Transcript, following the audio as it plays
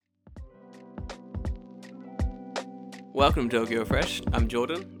Welcome to Tokyo Fresh. I'm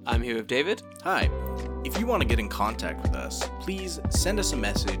Jordan. I'm here with David. Hi. If you want to get in contact with us, please send us a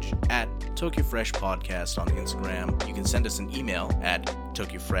message at Tokyo Fresh Podcast on Instagram. You can send us an email at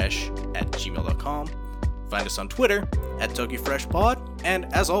tokyofresh@gmail.com. Find us on Twitter at TokyoFreshPod. And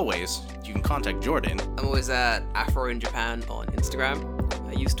as always, you can contact Jordan. I'm always at Afro in Japan on Instagram.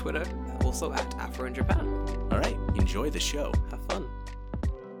 I use Twitter, also at Afro in Japan. All right, enjoy the show. Have fun.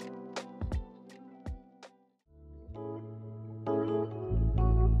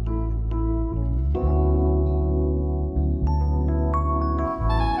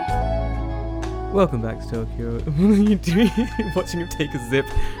 Welcome back to Tokyo. What are you doing? Watching him take a zip.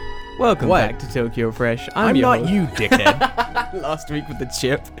 Welcome back to Tokyo Fresh. I'm your not host. you, dickhead. Last week with the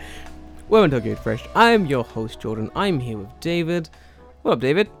chip. Welcome to Tokyo Fresh. I'm your host, Jordan. I'm here with David. What up,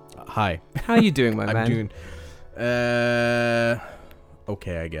 David? Hi. How are you doing, my man? I'm doing...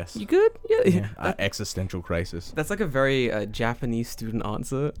 okay, I guess. You good? Yeah. Existential crisis. That's like a very Japanese student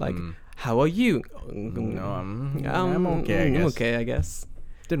answer. Like, how are you? No, I'm okay, I guess. I'm okay, I guess.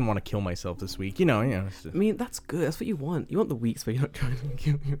 Didn't want to kill myself this week. You know. It's just... I mean, that's good. That's what you want. You want the weeks where you're not trying to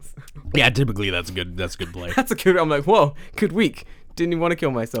kill yourself. Yeah, typically that's good play. That's a good... I'm like, whoa, good week. Didn't even want to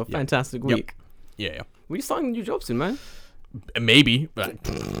kill myself. Yep. Fantastic Yep. week. Yeah. Were you starting a new job soon, man? Maybe, but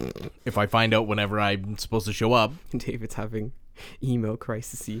if I find out whenever I'm supposed to show up. David's having email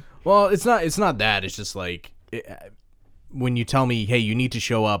crisis-y. Well, it's not that. It's just like when you tell me, hey, you need to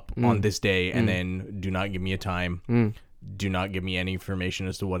show up on this day, and then do not give me a time. Do not give me any information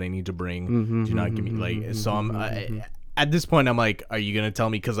as to what I need to bring. Do not give me so I'm at this point I'm like, are you gonna tell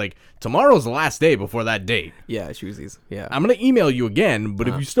me? Because like tomorrow's the last day before that date. Yeah, choosies. Yeah. I'm gonna email you again, but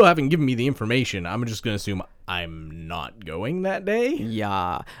if you still haven't given me the information, I'm just gonna assume I'm not going that day.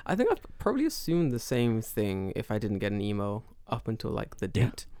 Yeah. I think I've probably assumed the same thing if I didn't get an email up until like the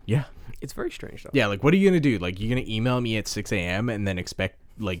date. Yeah. It's very strange though. Yeah, like what are you gonna do? Like you're gonna email me at 6 a.m. and then expect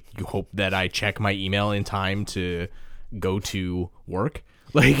like you hope that I check my email in time to go to work?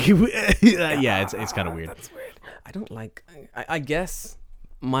 Like yeah, it's kind of weird. That's weird. I don't like... I guess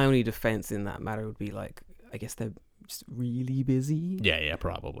my only defense in that matter would be like, I guess they're just really busy. Yeah,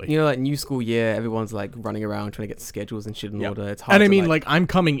 probably. You know, like new school year, everyone's like running around trying to get schedules and shit in order. It's hard. And I to, mean, like I'm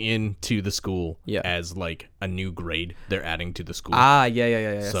coming into the school Yeah. as like a new grade they're adding to the school.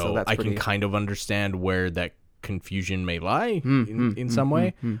 Yeah. So that's I pretty... can kind of understand where that confusion may lie in some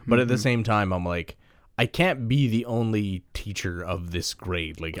way. But at the same time, I'm like, I can't be the only teacher of this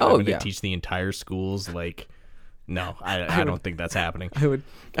grade. Like I'm going to teach the entire schools. Like, no, I don't think that's happening. I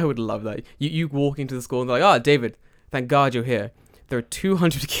would love that. You walk into the school and they're like, oh, David, thank God you're here. There are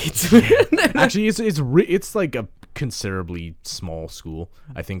 200 kids. Actually, it's like a considerably small school.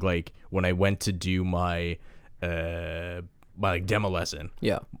 I think like when I went to do my demo lesson,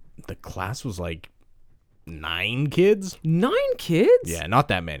 the class was like 9 kids. 9 kids? Yeah, not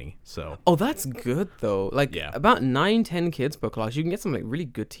that many. So oh, that's good though. Like about 9-10 kids per class. You can get some like really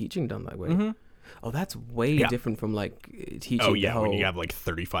good teaching done that way. Oh, that's way different from like teaching. Oh yeah, when you have like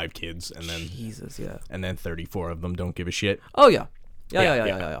 35 kids and then Jesus, yeah, and then 34 of them don't give a shit. Oh yeah.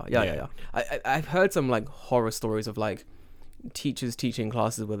 Yeah. I've heard some like horror stories of like teachers teaching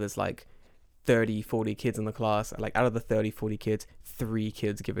classes where there's like 30-40 kids in the class. Like out of the 30-40 kids, 3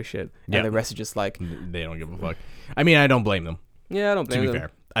 kids give a shit, and the rest are just like they don't give a fuck. I mean, I don't blame them. Yeah, I don't blame them. To be fair,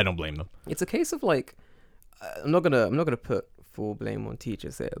 I don't blame them. It's a case of like I'm not gonna put full blame on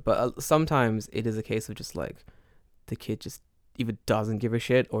teachers here, but sometimes it is a case of just like the kid just either doesn't give a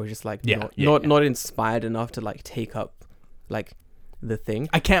shit or just like not inspired enough to like take up like the thing.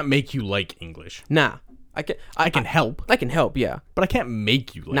 I can't make you like English. Nah. I can help. I can help, yeah. But I can't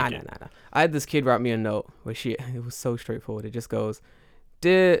make you like it. Nah. I had this kid write me a note where it was so straightforward. It just goes,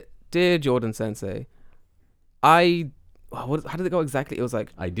 Dear Jordan Sensei, how did it go exactly? It was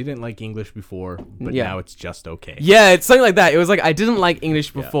like, I didn't like English before, but now it's just okay. Yeah, it's something like that. It was like, I didn't like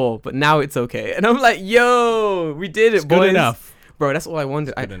English before, but now it's okay. And I'm like, yo, we did it, boys. Good enough. Bro, that's all I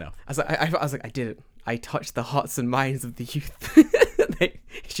wanted. Good enough. I was like, I did it. I touched the hearts and minds of the youth.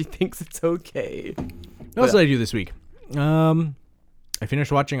 She thinks it's okay. What else did I do this week? I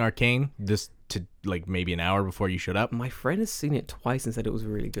finished watching Arcane to like maybe an hour before you showed up. My friend has seen it twice and said it was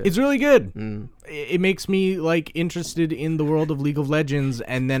really good. It's really good. It makes me like interested in the world of League of Legends,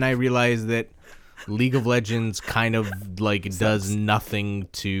 and then I realized that League of Legends kind of like does nothing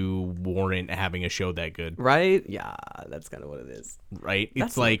to warrant having a show that good. Right? Yeah, that's kind of what it is. Right?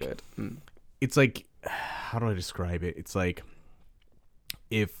 That's it's like good. It's like, how do I describe it? It's like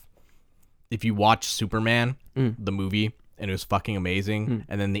if you watch Superman, the movie, and it was fucking amazing,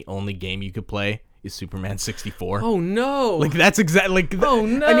 and then the only game you could play is Superman 64. Oh no! Like that's exactly like. Oh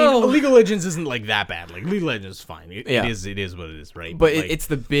no! I mean, League of Legends isn't like that bad. Like League of Legends is fine. It is what it is, right? But like, it's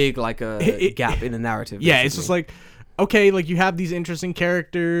the big like a gap in the narrative. Yeah, it's just like, okay, like you have these interesting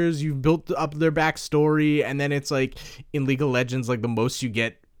characters, you've built up their backstory, and then it's like in League of Legends, like the most you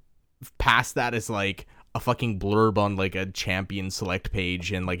get past that is like a fucking blurb on like a champion select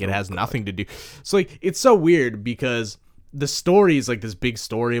page, and like it has nothing to do. So like it's so weird because the story is like this big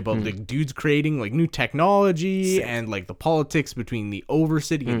story about like dudes creating like new technology and like the politics between the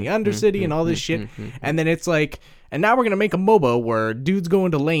overcity and the undercity and all this shit. And then it's like, and now we're gonna make a MOBA where dudes go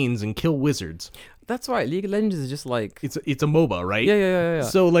into lanes and kill wizards. That's right. League of Legends is just like it's a MOBA, right? Yeah.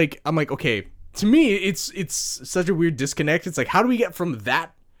 So like I'm like, okay, to me it's such a weird disconnect. It's like, how do we get from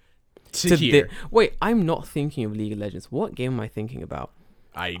that to here? Wait, I'm not thinking of League of Legends. What game am I thinking about?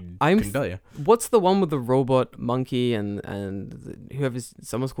 I couldn't tell you. What's the one with the robot monkey and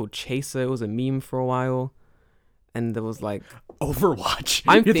someone's called Chaser? It was a meme for a while, and there was like Overwatch.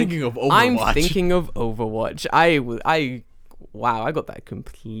 You're thinking of Overwatch. I'm thinking of Overwatch. Wow, I got that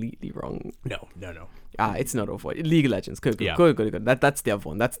completely wrong. No. It's not Overwatch. League of Legends. Good. That's the other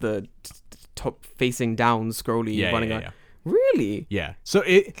one. That's the top facing down scrolly running on. Really? Yeah. So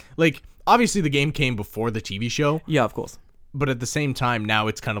it like obviously the game came before the TV show. Yeah, of course. But at the same time, now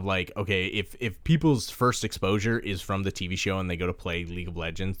it's kind of like, okay, if people's first exposure is from the TV show and they go to play League of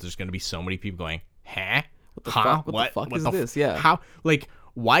Legends, there's going to be so many people going, huh? What the fuck? What the fuck is this? Yeah. How? Like,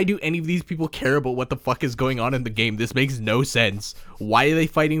 why do any of these people care about what the fuck is going on in the game? This makes no sense. Why are they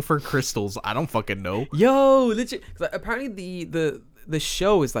fighting for crystals? I don't fucking know. Yo, legit. Apparently the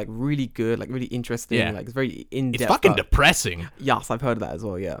show is like really good, like really interesting. Yeah. Like it's very in-depth. It's fucking depressing. Yes, I've heard of that as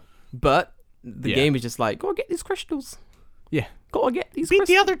well, yeah. But the game is just like, go get these crystals. Yeah. Gotta get these Beat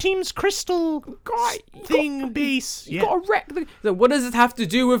the other team's crystal base. You gotta wreck So what does this have to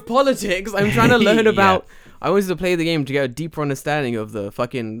do with politics? I'm trying to learn about... I wanted to play the game to get a deeper understanding of the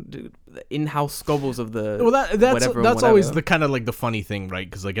fucking in-house squabbles of the... Well, that's always the kind of like the funny thing, right?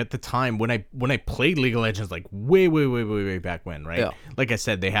 Because like at the time when I played League of Legends, like way back when, right? Yeah. Like I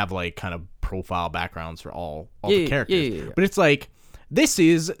said, they have like kind of profile backgrounds for all the characters. Yeah. But it's like... This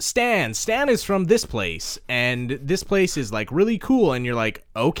is Stan. Stan is from this place, and this place is like really cool. And you're like,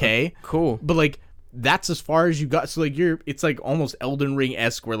 okay, cool. But like, that's as far as you got. So like, it's like almost Elden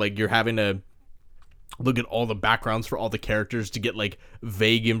Ring-esque, where like you're having to look at all the backgrounds for all the characters to get like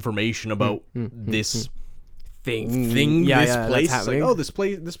vague information about this thing, this place. It's like, oh, this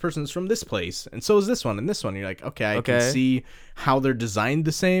person's from this place, and so is this one and this one. You're like, okay, I can see how they're designed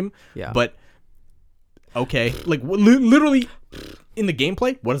the same, but okay, like literally. In the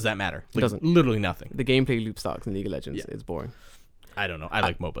gameplay, what does that matter? Like, it doesn't. Literally nothing. The gameplay loop sucks in League of Legends. It's boring. I don't know. I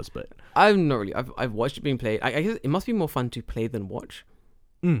like MOBAs, but I've not really. I've watched it being played. I guess it must be more fun to play than watch.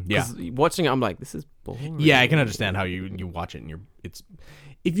 Yeah. Watching it, I'm like, this is boring. Yeah, I can understand how you watch it and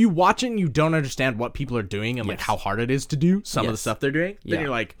if you watch it and you don't understand what people are doing and like how hard it is to do some of the stuff they're doing, then you're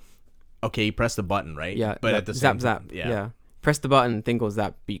like, okay, you press the button, right? Yeah. But at the same time, yeah. Press the button, thing goes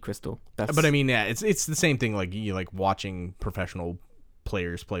zap, beat crystal. But I mean, yeah, it's the same thing. Like you like watching professional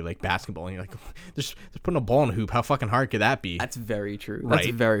players play like basketball, and you're like, they're putting a ball in a hoop. How fucking hard could that be? That's very true. Right?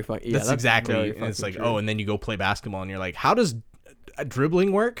 That's very fun. Yeah, that's exactly. And it's like, true. And then you go play basketball, and you're like, how does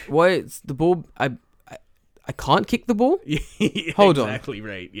dribbling work? What? It's the ball. I can't kick the ball. Hold on. Exactly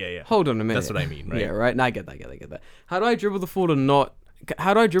right. Yeah. Hold on a minute. That's what I mean. Right. Yeah. Right. Now I get that. How do I dribble the ball and not?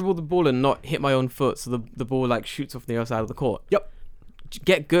 How do I dribble the ball and not hit my own foot so the ball like shoots off the other side of the court? Yep.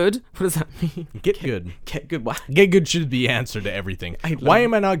 Get good? What does that mean? Get good. Get good. Wow. Get good should be the answer to everything. Why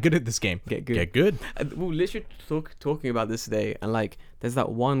am I not good at this game? Get good. Get good. We're literally talking about this today, and like, there's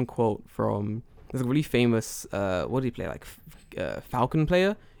that one quote from there's a really famous what did he play, like Falcon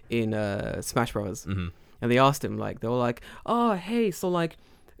player in Smash Brothers, and they asked him, like, they were like, oh hey, so like,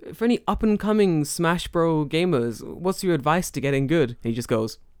 for any up and coming Smash Bro gamers, what's your advice to getting good? And he just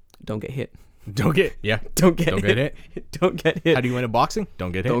goes, don't get hit. Don't get hit. Don't get hit. Don't get hit. How do you win in boxing?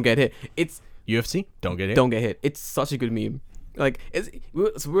 Don't get hit. Don't get hit. It's UFC. Don't get hit. Don't get hit. It's such a good meme. Like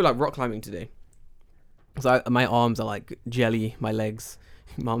we're like rock climbing today. So my arms are like jelly. My legs,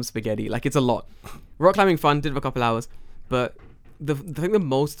 mom's spaghetti. Like it's a lot. Rock climbing fun. Did it for a couple hours. But I think the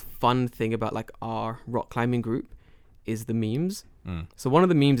most fun thing about like our rock climbing group is the memes. So one of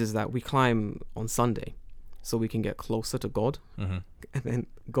the memes is that we climb on Sunday, so we can get closer to God. And then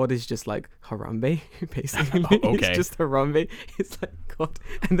God is just like Harambe, basically. Okay. It's just Harambe. It's like God.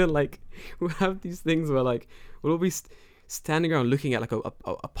 And then like we'll have these things where like we'll all be standing around looking at like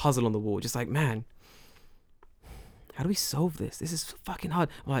a puzzle on the wall, just like, man, how do we solve this? This is fucking hard.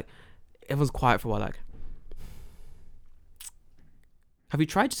 I'm like, everyone's quiet for a while, like, have you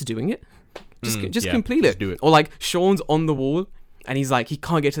tried just doing it? Just complete it. Do it. Or like Sean's on the wall and he's like he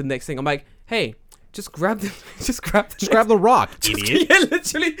can't get to the next thing. I'm like, hey, just grab the rock, idiot. Yeah,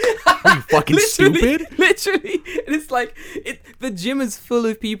 literally. Are you fucking stupid? Literally. And it's like the gym is full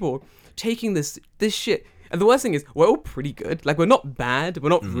of people taking this shit. And the worst thing is, we're all pretty good. Like, we're not bad. We're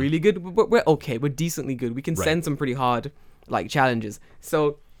not really good. But we're okay. We're decently good. We can send some pretty hard, like, challenges.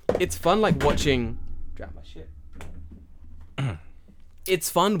 So, it's fun, like, watching... Drop my shit. It's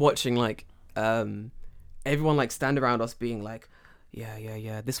fun watching, like, everyone, like, stand around us being like,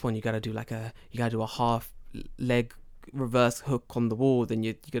 yeah. This one, you gotta do a half leg reverse hook on the wall. Then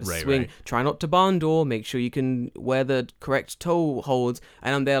you gotta swing. Right. Try not to barn door. Make sure you can wear the correct toe holds.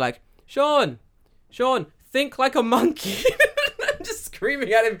 And I'm there like, Sean, think like a monkey. I'm just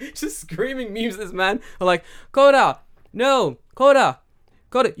screaming at him, just screaming memes at this man. I'm like, Koda,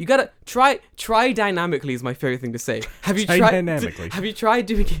 you gotta try dynamically is my favorite thing to say. Have you tried dynamically? Have you tried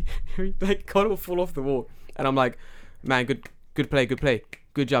doing it? Like, Koda will fall off the wall. And I'm like, man, good play.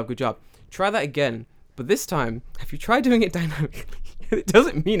 Good job. Try that again. But this time, have you tried doing it dynamically? It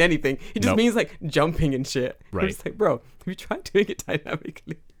doesn't mean anything. It just means like jumping and shit. Right. It's like, bro, have you tried doing it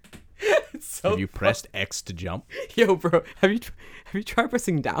dynamically? Have you pressed X to jump? Yo, bro, have you tried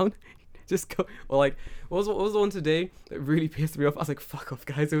pressing down? Just go. Or like, what was the one today that really pissed me off? I was like, fuck off,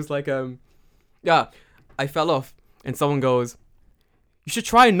 guys. It was like, I fell off, and someone goes, you should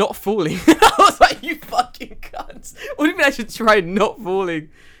try not falling. I was like, you fucking cunts. What do you mean I should try not falling,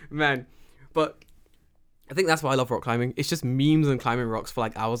 man? But I think that's why I love rock climbing. It's just memes and climbing rocks for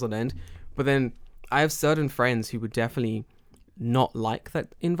like hours on end. But then I have certain friends who would definitely not like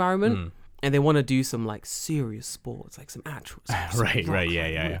that environment, and they want to do some like serious sports, like some actual right,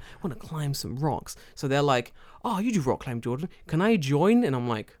 yeah. Want to climb some rocks. So they're like, oh, you do rock climb, Jordan, can I join? And I'm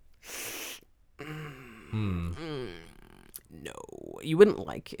like, no, you wouldn't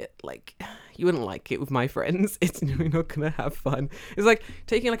like it. Like, you wouldn't like it with my friends. It's really not gonna have fun. It's like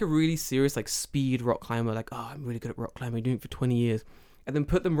taking like a really serious like speed rock climber, like, oh, I'm really good at rock climbing, doing it for 20 years, and then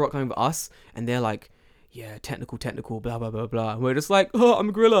put them rock climbing with us, and they're like, yeah, technical, blah, blah, blah, blah. And we're just like, oh, I'm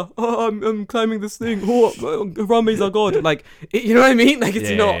a gorilla. Oh, I'm climbing this thing. Oh, Harambe's our god. Like, you know what I mean? Like,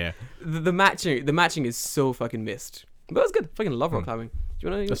 it's not. Yeah. The matching is so fucking missed. But it was good. Fucking love rock climbing. Do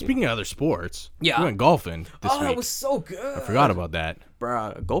you want to? Speaking of other sports, you went golfing this week. Oh, that was so good. I forgot about that.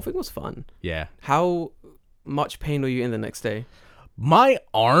 Bruh, golfing was fun. Yeah. How much pain were you in the next day? My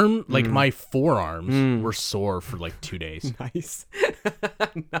arm, like my forearms, were sore for like 2 days. Nice.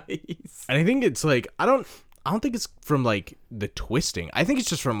 Nice. And I think it's like, I don't think it's from like the twisting. I think it's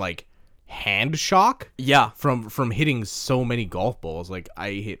just from like hand shock. Yeah. From hitting so many golf balls. Like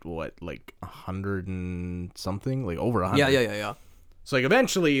I hit what, like 100 and something, like over 100. Yeah. So like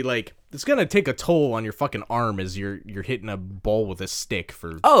eventually, like it's gonna take a toll on your fucking arm as you're hitting a ball with a stick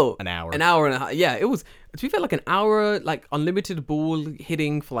for an hour. An hour and a half. Yeah, it was, to be fair, like an hour, like unlimited ball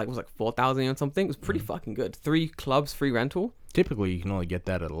hitting for like, it was like 4,000 or something. It was pretty fucking good. 3 clubs, free rental. Typically, you can only get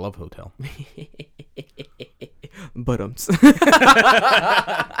that at a Love Hotel. But it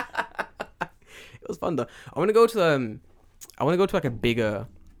was fun though. I want to go to like a bigger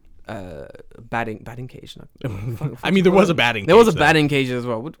batting cage. I mean, there was a batting cage. There was a batting cage as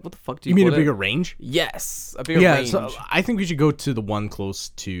well. What the fuck do you mean call a bigger range? Yes, a bigger range. So I think we should go to the one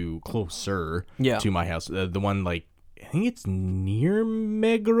closer to my house. The one, like, I think it's near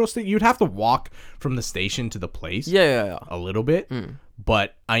Meguro. You'd have to walk from the station to the place. Yeah. A little bit.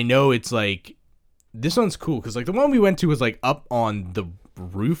 But I know it's like, this one's cool because like the one we went to was like up on the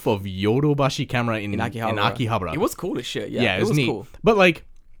roof of Yodobashi Camera in Akihabara. It was cool as shit. Yeah, it was neat. Cool. But like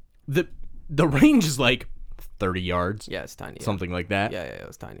the range is like 30 yards. Yeah, it's tiny. Something like that. Yeah, it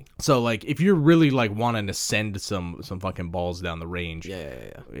was tiny. So like if you're really like wanting to send some fucking balls down the range,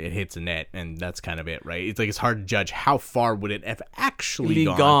 it hits a net, and that's kind of it, right? It's like it's hard to judge how far would it have actually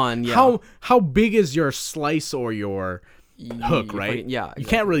gone. Yeah. How big is your slice or your hook, right? Yeah. Exactly. You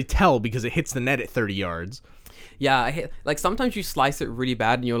can't really tell because it hits the net at 30 yards. Yeah, like sometimes you slice it really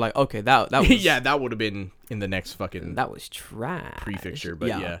bad and you're like, okay, that was yeah, that would have been in the next fucking that was trash prefixture, but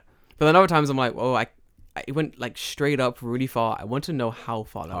yeah. But then other times I'm like, oh, it went like straight up really far. I want to know how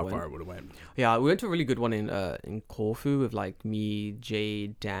far that went. How far it would have went. Yeah, we went to a really good one in Corfu with like me, Jay,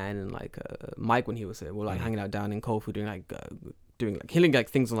 Dan, and like Mike when he was here. We're like hanging out down in Corfu doing hitting like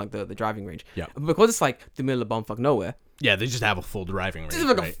things on like the driving range. Yeah. But because it's like the middle of bumfuck nowhere. Yeah, they just have a full driving range. Just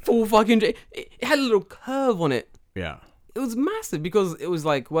like a full fucking. It had a little curve on it. Yeah. It was massive because it was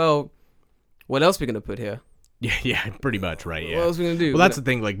like, well, what else are we gonna put here? Yeah, pretty much, right? Yeah. What else are we gonna do? Well, that's the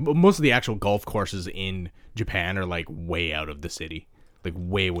thing. Like most of the actual golf courses in Japan are like way out of the city, like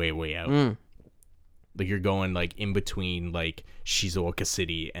way out. Like you're going like in between like Shizuoka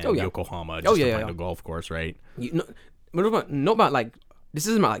City and Yokohama to find a golf course, right? Not about like this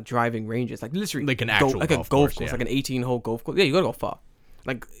isn't about like driving ranges, like literally like an actual like golf a golf course, like an 18-hole golf course. Yeah, you gotta go far.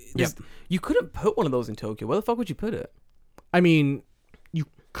 Like you couldn't put one of those in Tokyo. Where the fuck would you put it? I mean, you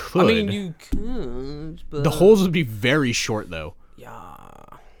could. You could, but the holes would be very short though. Yeah.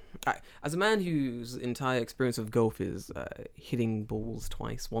 As a man whose entire experience of golf is hitting balls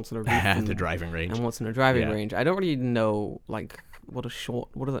twice, once on a roof at the driving range, and once on a driving range, I don't really know like what does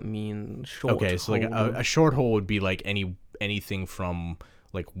that mean? Short. Okay, so like a short hole would be like anything from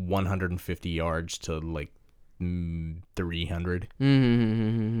like 150 yards to like 300.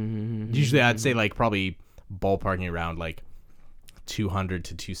 Usually, I'd say like probably ballparking around like 200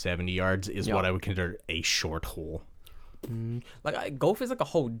 to 270 yards is what I would consider a short hole. Like golf is like a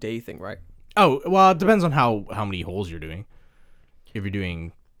whole day thing, right? Oh, well, it depends on how many holes you're doing. If you're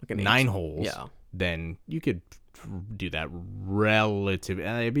doing like 9 holes, then you could do that relatively.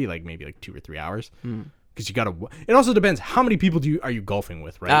 It'd be like maybe like 2 or 3 hours. Because you gotta. It also depends how many people are you golfing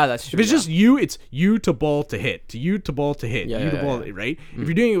with, right? That's true. If it's just you, it's you to ball to hit, to you to ball to hit, you to ball, right? If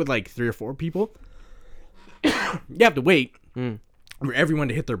you're doing it with like 3 or 4 people, you have to wait for everyone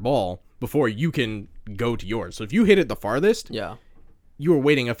to hit their ball before you can go to yours. So if you hit it the farthest, you are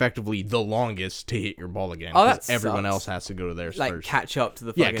waiting effectively the longest to hit your ball again. Oh, that everyone sucks. else has to go to theirs like first. Catch up to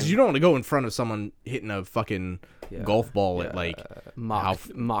the fucking... Yeah, because you don't want to go in front of someone hitting a fucking golf ball at like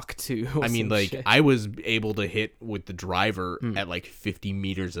Mach 2. I mean, like I was able to hit with the driver at like 50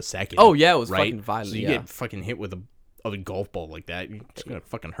 meters a second. Oh yeah, it was right? fucking violent. So you get fucking hit with a golf ball like that, it's gonna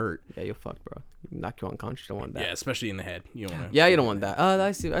fucking hurt. Yeah, you're fucked, bro. Knock you unconscious. You don't want that. Yeah, especially in the head. You don't want you don't want that.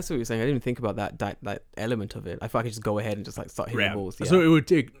 I see what you're saying. I didn't even think about that element of it. I thought I could just go ahead and just like start hitting balls. Yeah. So it would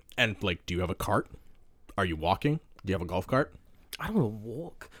take. And like, do you have a cart? Are you walking? Do you have a golf cart? I don't want to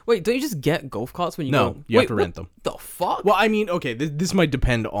walk. Wait, don't you just get golf carts when you go? No, you have to rent them. The fuck? Well, I mean, okay, this might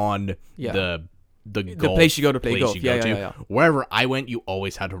depend on the place you go to play golf. Yeah. Wherever I went, you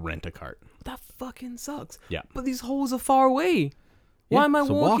always had to rent a cart. That fucking sucks. Yeah. But these holes are far away. Why am I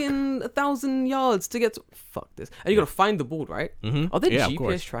walking 1,000 yards to get to... Fuck this. And you gotta find the ball, right? Mm-hmm. Are there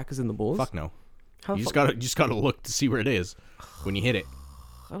GPS trackers in the balls? Fuck no. You just gotta look to see where it is when you hit it.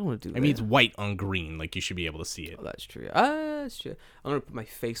 I don't want to do that. I mean, it's white on green. Like, you should be able to see it. Oh, that's true. That's true. I'm gonna put my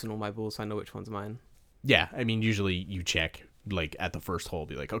face on all my balls so I know which one's mine. Yeah, I mean, usually you check, like, at the first hole.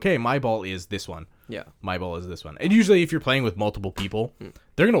 Be like, okay, my ball is this one. Yeah. My ball is this one. And usually if you're playing with multiple people,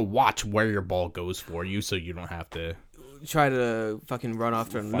 they're gonna watch where your ball goes for you so you don't have to... try to fucking run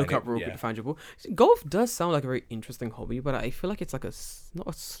after and look up real quick to find your ball. Golf does sound like a very interesting hobby, but I feel like it's like not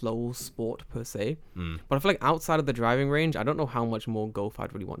a slow sport per se. But I feel like outside of the driving range, I don't know how much more golf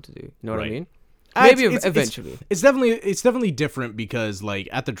I'd really want to do. You know what I mean? Maybe eventually. It's definitely different because like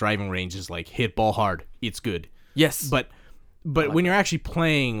at the driving range is like hit ball hard, it's good. Yes. But when you're actually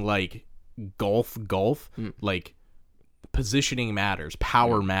playing like golf, like positioning matters,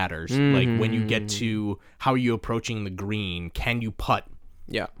 power matters. Like when you get to how are you approaching the green, can you putt?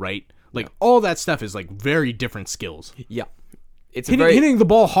 Yeah. Right? Like all that stuff is like very different skills. Yeah. It's hitting the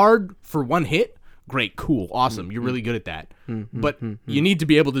ball hard for one hit. Great, cool, awesome. You're really good at that. But you need to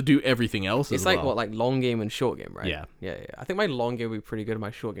be able to do everything else. It's like like long game and short game, right? Yeah. I think my long game would be pretty good.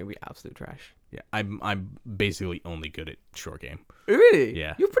 My short game would be absolute trash. Yeah, I'm basically only good at short game. Really?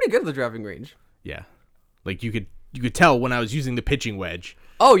 Yeah. You're pretty good at the driving range. Yeah. Like you could tell when I was using the pitching wedge.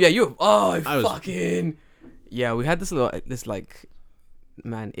 Oh yeah, yeah. We had this like,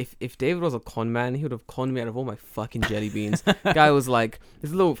 man. If David was a con man, he would have conned me out of all my fucking jelly beans. Guy was like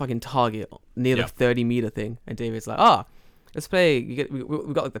this little fucking target near the 30-meter thing, and David's like, let's play.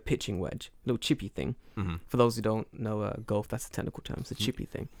 We got like the pitching wedge, little chippy thing. For those who don't know golf, that's the technical term. It's a chippy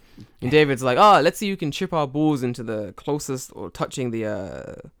thing. And David's like, let's see who can chip our balls into the closest or touching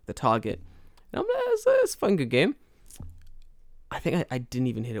the target. And I'm like, it's a fun, good game. I think I didn't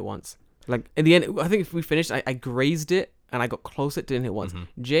even hit it once. Like, in the end, I think if we finished, I grazed it, and I got close, it didn't hit once.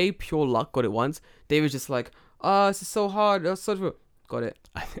 Jay, pure luck, got it once. David's just like, this is so hard. That's so difficult. Got it.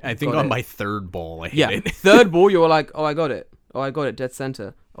 I think on my third ball, I hit it. Third ball, you were like, I got it. Dead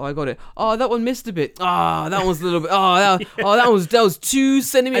center. I got it. That one missed a bit. That one's a little bit. That was 2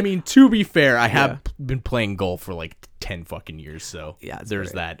 centimeters. I mean, to be fair, I have been playing golf for like 10 fucking years, so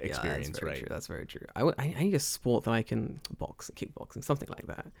there's that experience, that's right? True. That's very true. I need a sport that I can kickboxing, something like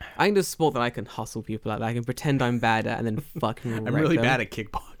that. I need a sport that I can hustle people at, that I can pretend I'm bad at and then fucking I'm really bad at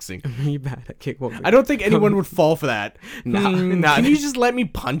kickboxing. I'm really bad at kickboxing. I don't think anyone would fall for that. Nah, can you just let me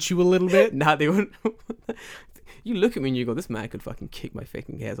punch you a little bit? Nah, they wouldn't. You look at me and you go, this man could fucking kick my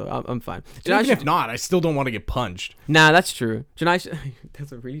fucking hair, so I'm fine. Even if not, I still don't want to get punched. Nah, that's true. That's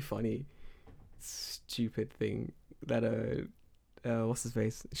a really funny stupid thing that what's his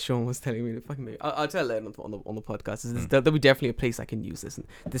face? Sean was telling me to fucking maybe. I'll tell it later on the podcast. There'll be definitely a place I can use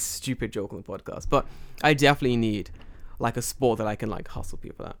this stupid joke on the podcast. But I definitely need like a sport that I can like hustle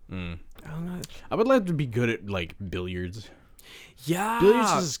people at. I don't know. I would like to be good at like billiards. Yeah,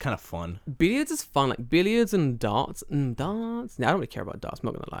 billiards is kind of fun. Billiards is fun, like billiards and darts. Darts. Nah, I don't really care about darts. I'm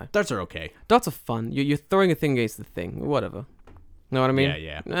not gonna lie. Darts are okay. Darts are fun. You're throwing a thing against the thing. Whatever. Know what I mean?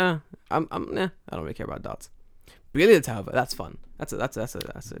 Yeah. Nah, I don't really care about darts. Billiards, however, that's fun. That's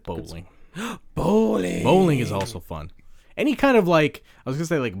a bowling. Bowling is also fun. Any kind of like, I was gonna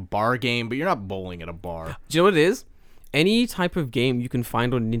say like bar game, but you're not bowling at a bar. Do you know what it is? Any type of game you can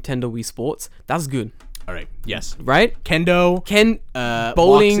find on Nintendo Wii Sports, that's good. All right. Yes. Right? Kendo.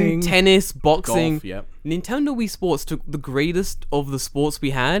 Bowling, boxing, tennis, boxing. Golf, yep. Nintendo Wii Sports took the greatest of the sports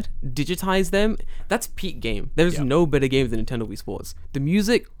we had, digitized them. That's peak game. There's no better game than Nintendo Wii Sports. The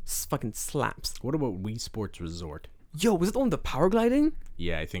music fucking slaps. What about Wii Sports Resort? Yo, was it the one with the power gliding?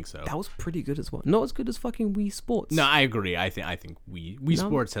 Yeah, I think so. That was pretty good as well. Not as good as fucking Wii Sports. No, I agree. I think Wii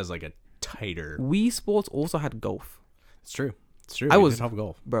Sports has like a tighter. Wii Sports also had golf. It's true. I was top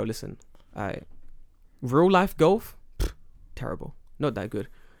golf. Bro, listen. Real life golf, terrible. Not that good.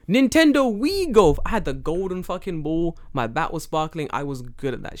 Nintendo Wii Golf. I had the golden fucking ball. My bat was sparkling. I was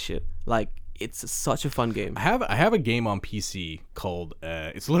good at that shit. Like, it's such a fun game. I have a game on PC called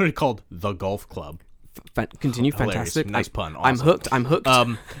it's literally called The Golf Club. Continue. Hilarious. Fantastic. Nice pun. Awesome. I'm hooked.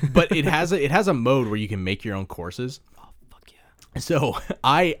 But it has a mode where you can make your own courses. Oh fuck yeah. So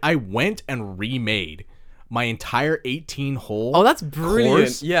I went and remade my entire 18-hole. Oh, that's brilliant.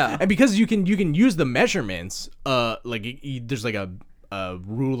 Course. Yeah. And because you can use the measurements, there's like a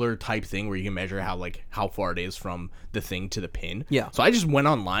ruler type thing where you can measure how far it is from the thing to the pin. Yeah. So I just went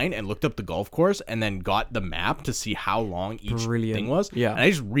online and looked up the golf course and then got the map to see how long each thing was. Yeah. And I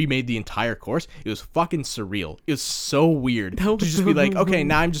just remade the entire course. It was fucking surreal. It was so weird to just be like, okay,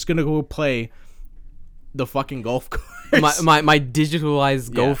 now I'm just gonna go play the fucking golf course. My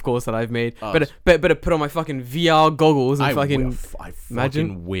digitalized golf course that I've made. Better put on my fucking VR goggles and I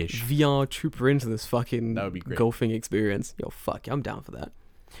imagine wish VR trooper into this fucking that would be great. Golfing experience. Yo, fuck, I'm down for that.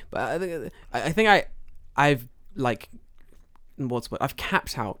 But I think I've like I've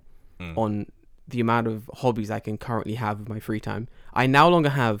capped out on the amount of hobbies I can currently have with my free time. I no longer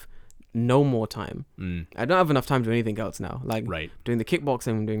have no more time. I don't have enough time to do anything else now. Like doing the kickboxing,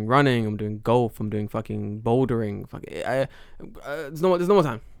 I'm doing running, I'm doing golf, I'm doing fucking bouldering. There's no more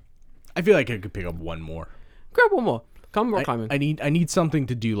time. I feel like I could pick up one more. Grab one more. Come rock climbing. I need something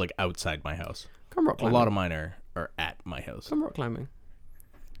to do like outside my house. Come rock climbing. A lot of mine are at my house. Come rock climbing.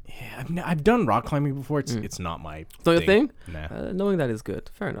 Yeah, I've done rock climbing before. It's not my. It's not your thing? Nah. Knowing that is good.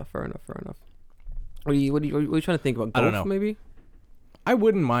 Fair enough. What are you trying to think about? Golf, I don't know. Maybe. I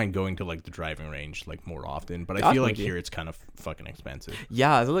wouldn't mind going to like the driving range like more often, but I feel like here it's kind of fucking expensive.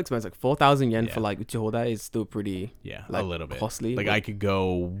 Yeah, it's a little expensive. Like 4,000 yen for like Chihoda is still pretty. Yeah, like, a little bit costly. Like I could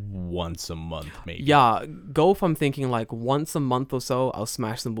go once a month maybe. Yeah, golf. I'm thinking like once a month or so. I'll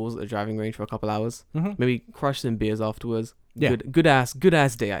smash some balls at the driving range for a couple hours. Maybe crush some beers afterwards. Yeah, good ass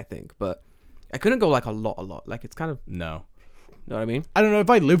day I think. But I couldn't go like a lot. Like it's kind of no. Know what I mean? I don't know if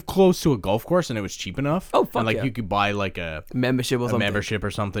I lived close to a golf course and it was cheap enough. Oh, fuck and like yeah. you could buy like a membership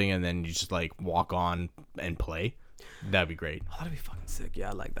or something, and then you just like walk on and play. That'd be great. Oh, that'd be fucking sick. Yeah,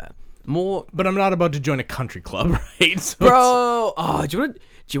 I like that. More, but I'm not about to join a country club, right? So bro, do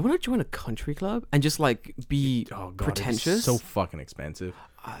you want to join a country club and just like be pretentious? It's so fucking expensive.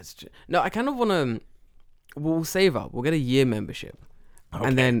 No, I kind of want to. We'll save up. We'll get a year membership. Okay.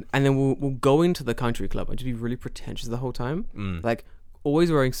 And then we'll go into the country club and just be really pretentious the whole time. Like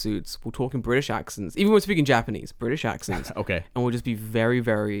always wearing suits. We'll talk in British accents. Even when we're speaking Japanese, British accents. Okay. And we'll just be very,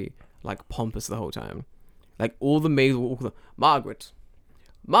 very like pompous the whole time. Like all the maids will walk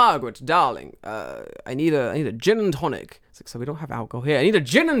Margaret, darling, I need a gin and tonic. It's like, so we don't have alcohol here. I need a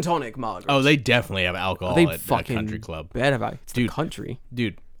gin and tonic, Margaret. Oh, they definitely have alcohol at a country club. Better have it's the country.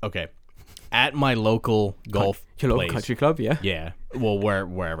 Dude, okay. At my local golf your local country club, yeah? Yeah. Well,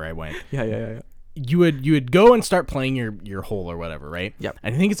 wherever I went. Yeah. You would go and start playing your hole or whatever, right? Yep.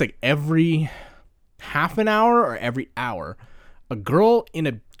 And I think it's like every half an hour or every hour, a girl in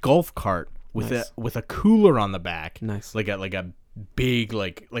a golf cart with a cooler on the back. Nice. Like a big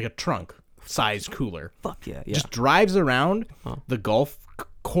like a trunk size cooler. Fuck yeah. Just drives around the golf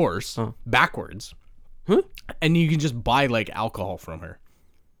course backwards. Huh? And you can just buy like alcohol from her.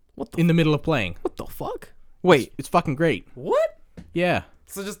 What in the middle of playing. What the fuck? Wait. It's fucking great. What? Yeah.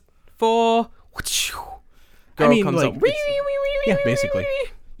 So just for girl comes like, up. Yeah, basically.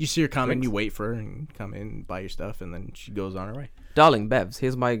 You see her come in, you wait for her and come in, buy your stuff, and then she goes on her way. Darling, Bevs,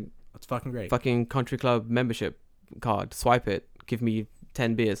 here's my fucking great. Fucking country club membership card. Swipe it. Give me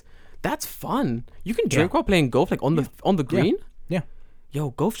 10 beers. That's fun. You can drink while playing golf, like on the green. Yeah.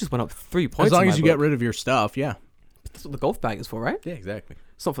 Yo, golf just went up 3 points. As long as you get rid of your stuff, yeah. That's what the golf bag is for, right? Yeah, exactly.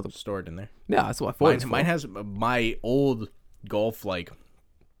 It's not for the stored in there. Yeah, that's what I thought. Mine has my old golf like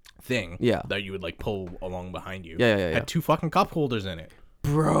thing. Yeah. That you would like pull along behind you. Yeah. Had 2 fucking cup holders in it.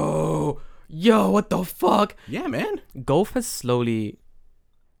 Bro, yo, what the fuck? Yeah, man. Golf has slowly.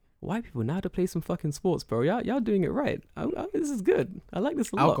 White people know how to play some fucking sports, bro. Y'all doing it right. This is good. I like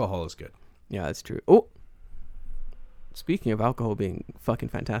this a lot. Alcohol is good. Yeah, that's true. Oh, speaking of alcohol being fucking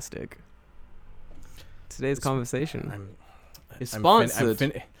fantastic, today's conversation is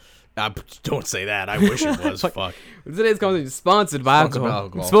sponsored. Don't say that. I wish it was. Fuck. Today's conversation is sponsored by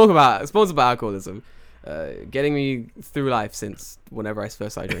alcohol. Sponsored by alcoholism. Getting me through life since whenever I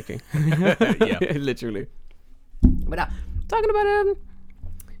first started drinking. Yeah. Literally. But talking about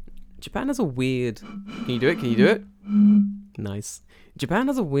Japan has a weird. Can you do it? Nice. Japan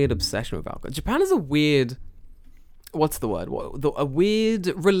has a weird obsession with alcohol. Japan has a weird. What's the word? A weird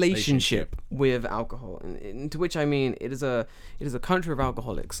relationship with alcohol, and to which I mean it is a country of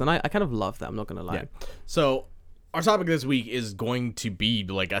alcoholics, and I kind of love that. I'm not gonna lie. Yeah. So our topic this week is going to be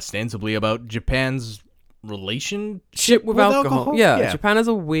like ostensibly about Japan's relationship with alcohol. Yeah, Japan has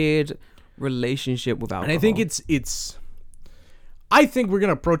a weird relationship with alcohol, and I think it's. I think we're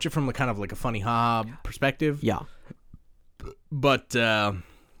gonna approach it from the kind of like a funny perspective. Yeah, but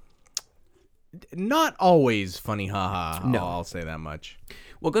not always funny haha. No, I'll say that much.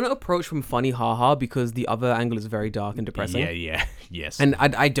 We're gonna approach from funny haha because the other angle is very dark and depressing. Yes. And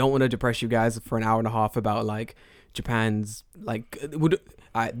I don't want to depress you guys for an hour and a half about like Japan's like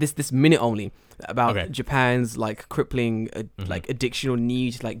this minute only about Japan's like crippling like addiction or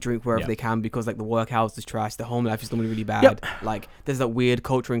need to like drink wherever they can because like the workhouse is trash, the home life is normally really bad. Yep. Like there's that weird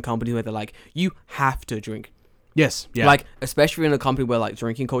culture in company where they're like you have to drink. Yes. Yeah. Like, especially in a company where, like,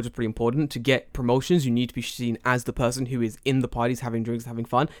 drinking culture is pretty important. To get promotions, you need to be seen as the person who is in the parties, having drinks, having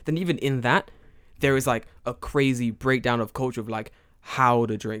fun. Then even in that, there is, like, a crazy breakdown of culture of, like, how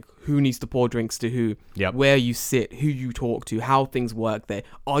to drink, who needs to pour drinks to who, where you sit, who you talk to, how things work there.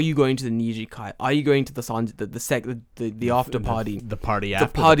 Are you going to the Nijikai? Are you going to the after party? The party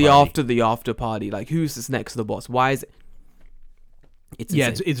after the after party. Like, who's this next to the boss? Why is it?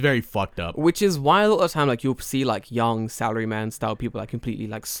 It's very fucked up. Which is why a lot of the time, like, you'll see, like, young salaryman style people, like, completely,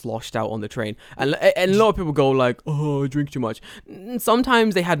 like, sloshed out on the train. And a lot of people go, like, oh, I drink too much.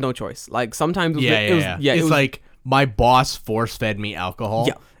 Sometimes they had no choice. Like, sometimes it was like, my boss force-fed me alcohol.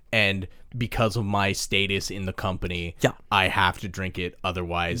 Yeah. And because of my status in the company, I have to drink it.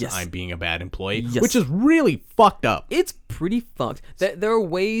 Otherwise, I'm being a bad employee. Yes. Which is really fucked up. It's pretty fucked. There are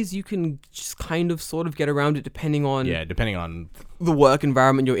ways you can just kind of sort of get around it depending on the work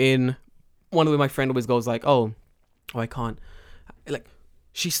environment you're in. One of my friend always goes like, oh, I can't. Like,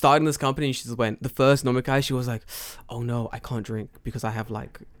 she started in this company and she just went, the first nomikai, she was like, oh no, I can't drink because I have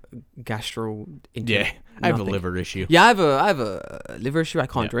like gastro. I have a liver issue. Yeah, I have a liver issue. I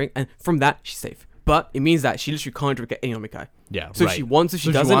can't drink, and from that she's safe. But it means that she literally can't drink at any nomikai. Yeah, so if she wants to,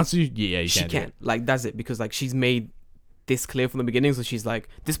 she doesn't. She can't. Like that's it because like she's made this clear from the beginning. So she's like,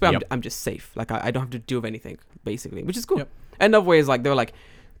 this way I'm just safe. Like I don't have to deal with anything basically, which is cool. And other ways like there are like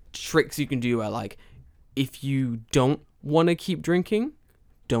tricks you can do where like if you don't want to keep drinking,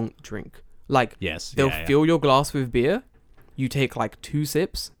 don't drink. Like they'll fill your glass with beer. You take like 2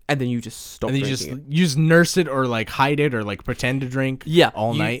 sips and then you just stop drinking. And you just nurse it or like hide it or like pretend to drink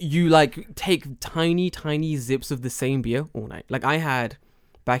all night. You like take tiny zips of the same beer all night. Like I had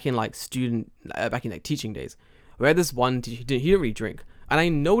back in like teaching days. We had this one teacher, he didn't really drink. And I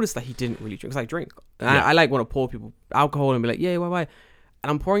noticed that he didn't really drink because I drink. And I like want to pour people alcohol and be like, yeah, why?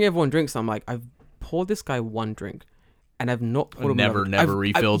 And I'm pouring everyone drinks. So I'm like, I've poured this guy 1 drink and I've not poured him never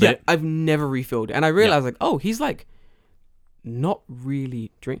refilled it. I've never refilled it. And I realized like, oh, he's like not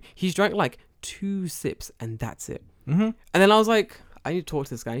really drink. He's drank like 2 sips and that's it. Mm-hmm. And then I was like, I need to talk to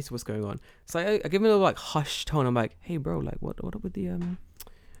this guy. I need to see what's going on. So I give him a little like hush tone. I'm like, hey bro, like what up with the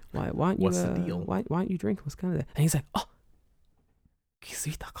why aren't you? What's the deal? Why aren't you drinking? What's kind of there? And he's like, oh, he's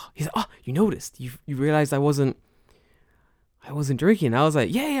like, oh, you noticed? You realized I wasn't drinking. And I was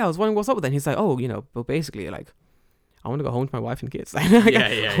like, yeah. I was wondering what's up with that. And he's like, oh, but basically like, I want to go home to my wife and kids. I want to go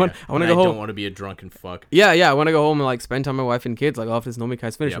home. I don't want to be a drunken fuck. Yeah. I want to go home and like spend time with my wife and kids. Like after this nomikai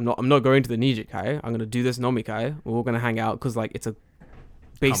is finished, I'm not going to the Nijikai. I'm gonna do this nomikai. We're all gonna hang out because like it's a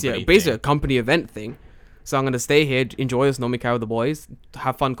basically a company event thing. So I'm gonna stay here, enjoy this nomikai with the boys,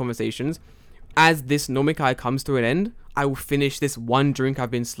 have fun conversations. As this nomikai comes to an end, I will finish this 1 drink I've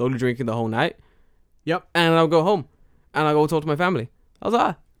been slowly drinking the whole night. Yep. And I'll go home and I'll go talk to my family. I was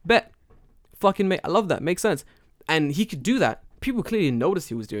like, bet. I love that. Makes sense. And he could do that. People clearly noticed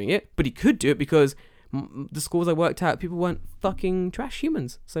he was doing it, but he could do it because the schools I worked at, people weren't fucking trash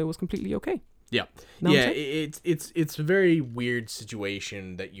humans, so it was completely okay. Yeah, it's a very weird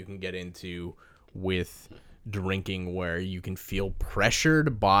situation that you can get into with drinking, where you can feel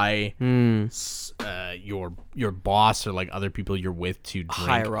pressured by your boss or like other people you're with to drink.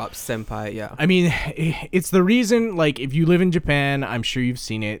 Higher up, senpai, yeah. I mean, it's the reason, like, if you live in Japan, I'm sure you've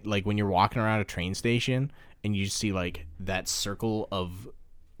seen it, like when you're walking around a train station and you see like that circle of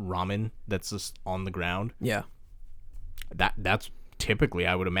ramen that's just on the ground. Yeah. That's typically,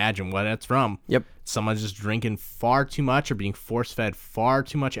 I would imagine, what that's from. Yep. Someone's just drinking far too much or being force-fed far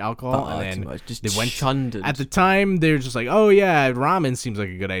too much alcohol. And then just they went chunned. At the time, they're just like, oh yeah, ramen seems like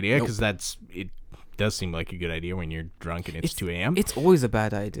a good idea, because it does seem like a good idea when you're drunk and it's 2 a.m. It's always a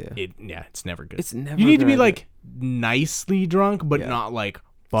bad idea. It's never good. It's never. You need to be idea. like nicely drunk, but not like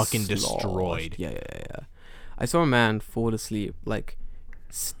fucking destroyed. Yeah. I saw a man fall asleep, like,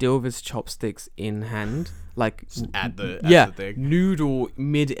 still with his chopsticks in hand, like at the thing. Noodle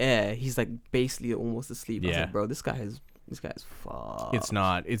mid-air. He's like basically almost asleep. I was Yeah. like, bro, this guy is fucked. It's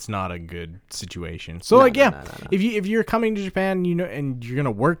not a good situation. So no. If you're coming to Japan, and you're gonna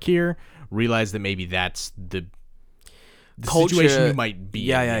work here, realize that maybe that's the culture, situation you might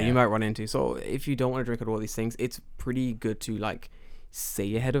be in. You might run into. So if you don't want to drink at all these things, it's pretty good to like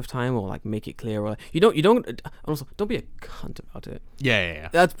say ahead of time, or like make it clear, or like, you don't also don't be a cunt about it. Yeah.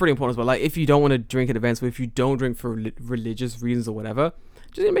 That's pretty important as well. Like, if you don't want to drink at events, or if you don't drink for religious reasons or whatever,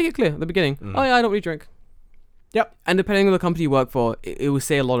 just make it clear at the beginning. Oh yeah, I don't really drink. Yep. And depending on the company you work for, it will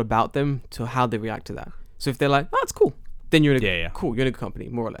say a lot about them to how they react to that. So if they're like, oh, that's cool, then you're in a cool, you're in a good company,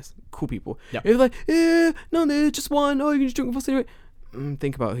 more or less. Cool people. Yep. If they're like, no, there's just one. Oh, you can just drink with us anyway.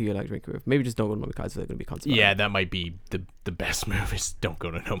 Think about who you like drinking with. Maybe just don't go to Nomikai if they're going to be cunts about it. Yeah, that might be the best move, is don't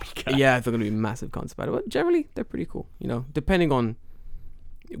go to Nomikai. Yeah, if they're going to be massive cunts about it. But generally, they're pretty cool, depending on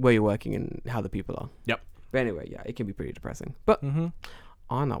where you're working and how the people are. Yep. But anyway, yeah, it can be pretty depressing. But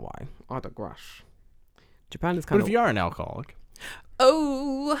I know why. I digress. Japan is kind of... But if you are an alcoholic...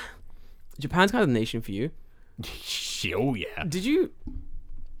 Oh! Japan's kind of the nation for you. Oh, yeah.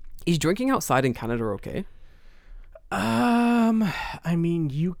 Is drinking outside in Canada okay? I mean,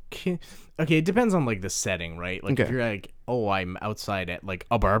 you can... Okay, it depends on, like, the setting, right? Like, if you're like, oh, I'm outside at, like,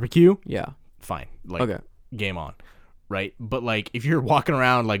 a barbecue. Yeah. Fine. Like, game on. Right? But, like, if you're walking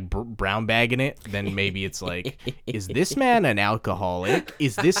around, like, brown bagging it, then maybe it's like, is this man an alcoholic?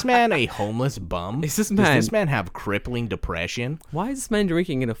 Is this man a homeless bum? Does this man have crippling depression? Why is this man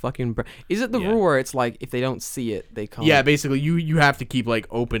drinking in a fucking... Is it the rule where it's like, if they don't see it, they can't... Yeah, basically, you have to keep, like,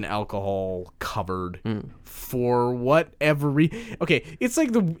 open alcohol covered for whatever Okay, it's like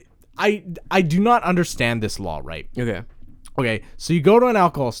I do not understand this law, right? Okay, so you go to an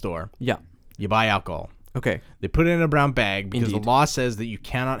alcohol store. Yeah. You buy alcohol. Okay. They put it in a brown bag because the law says that you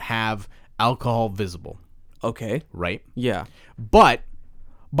cannot have alcohol visible. Okay. Right? Yeah. But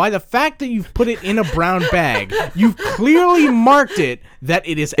by the fact that you've put it in a brown bag, you've clearly marked it that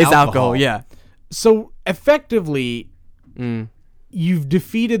it is alcohol. It's alcohol, yeah. So effectively, you've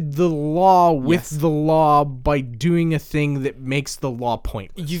defeated the law with the law by doing a thing that makes the law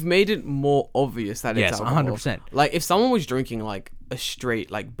pointless. You've made it more obvious that it's alcohol. 100%. Like, if someone was drinking like a straight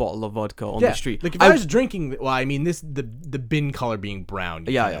like bottle of vodka on the street, like if I was drinking, well, I mean, the bin color being brown,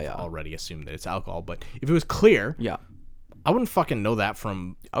 you already assume that it's alcohol. But if it was clear, I wouldn't fucking know that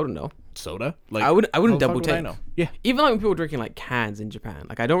from I wouldn't know soda. Like I wouldn't double take. I know. Yeah, even like when people are drinking like cans in Japan,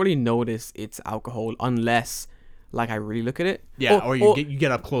 like I don't really notice it's alcohol unless like I really look at it. Yeah, or you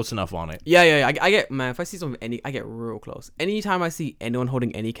get up close enough on it. Yeah. I get, man, if I see something I get real close. Anytime I see anyone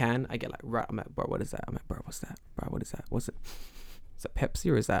holding any can, I get like, right, I'm like, bro, what is that? I'm like, bro, what's that? Bro, what is that? What's it? Is that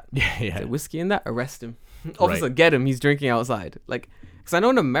Pepsi or is that? Is it whiskey in that? Arrest him. Officer, get him. He's drinking outside. Like, because I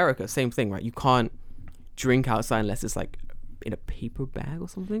know in America, same thing, right? You can't drink outside unless it's like in a paper bag or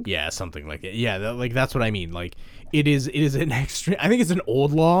something. Yeah, something like it. Yeah, that's what I mean. Like, it is an extreme. I think it's an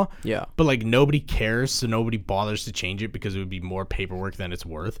old law. Yeah. But like nobody cares, so nobody bothers to change it because it would be more paperwork than it's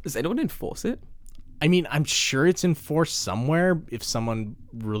worth. Does anyone enforce it? I mean, I'm sure it's enforced somewhere if someone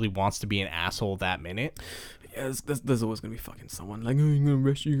really wants to be an asshole that minute. Yeah, there's always gonna be fucking someone like, oh, you're gonna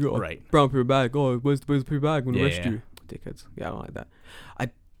arrest you. Oh, right. Brown paper bag. Oh, where's the paper bag? I'm gonna arrest you. Dickheads. Yeah, I don't like that.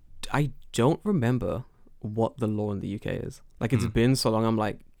 I don't remember what the law in the UK is. Like, it's been so long. I'm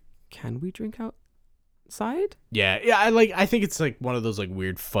like, can we drink outside? Yeah. I think it's like one of those like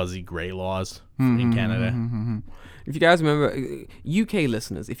weird fuzzy gray laws in Canada. If you guys remember, UK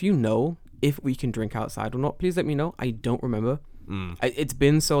listeners, if you know if we can drink outside or not, please let me know. I don't remember. It's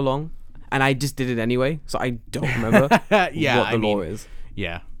been so long, and I just did it anyway, so I don't remember what the law is.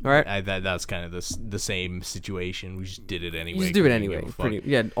 Yeah. All right. That's kind of the same situation. We just did it anyway. You just do it anyway.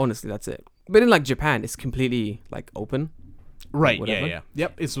 Yeah, honestly, that's it. But in like Japan, it's completely like open. Right. Whatever. Yeah.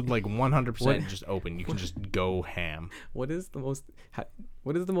 Yep. It's like 100% just open. You can just go ham. What is the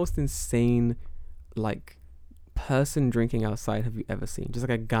most insane like person drinking outside have you ever seen? Just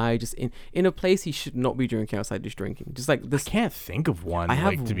like a guy just in a place he should not be drinking outside, just drinking. Just like this. I can't think of one.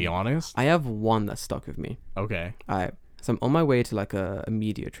 To be honest. I have one that stuck with me. Okay. Alright. So I'm on my way to like a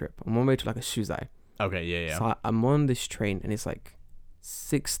media trip. I'm on my way to like a Shuzai. Okay. Yeah. So I'm on this train and it's like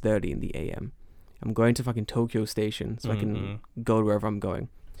 6:30 in the AM. I'm going to fucking Tokyo Station so I can go to wherever I'm going.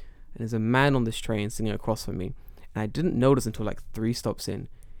 And there's a man on this train sitting across from me. And I didn't notice until like 3 stops in.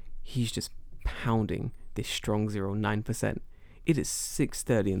 He's just pounding this Strong Zero 9%. It is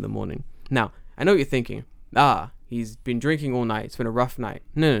 6:30 in the morning. Now, I know what you're thinking. He's been drinking all night. It's been a rough night.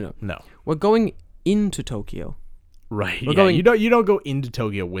 No. We're going into Tokyo. Right. You don't go into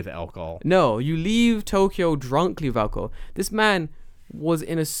Tokyo with alcohol. No, you leave Tokyo drunkly with alcohol. This man was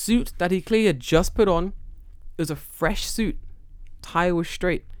in a suit that he clearly had just put on. It was a fresh suit. Tie was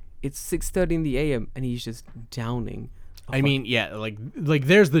straight. It's 6:30 in the AM and he's just downing. I mean, yeah, like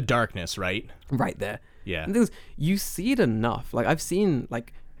there's the darkness, right? Right there. Yeah. And you see it enough. Like I've seen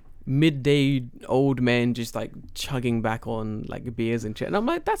like midday old men just like chugging back on like beers and shit. And I'm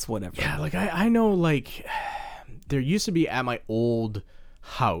like, that's whatever. Yeah, like I know like there used to be at my old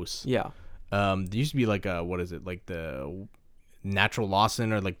house. Yeah. There used to be like what is it? Like the Natural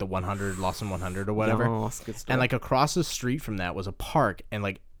Lawson or like the 100 Lawson 100 or whatever. Oh, that's good stuff. And like across the street from that was a park, and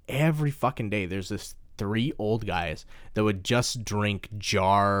like every fucking day there's this 3 old guys that would just drink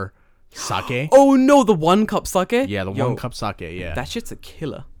jar sake. Oh no, the 1 cup sake? Yeah, the 1 cup sake, yeah. That shit's a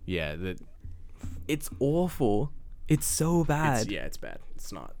killer. Yeah, it's awful. It's so bad. It's bad.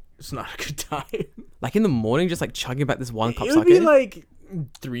 It's not a good time. Like in the morning just like chugging back this 1 cup sake. It would be like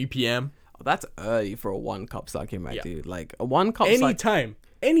 3 p.m. That's early for a 1 cup sake, my dude. Like a 1 cup sake.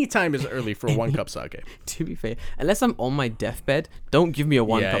 Anytime is early for a 1 cup sake. To be fair, unless I'm on my deathbed, don't give me a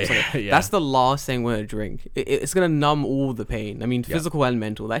 1 cup sake. Yeah. That's the last thing we're gonna drink. It's gonna numb all the pain. I mean, physical and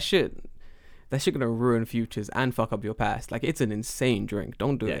mental. That shit gonna ruin futures and fuck up your past. Like it's an insane drink.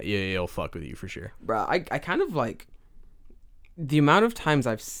 Don't do it. Yeah, it'll fuck with you for sure. Bruh, I kind of like the amount of times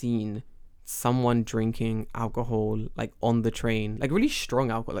I've seen someone drinking alcohol like on the train, like really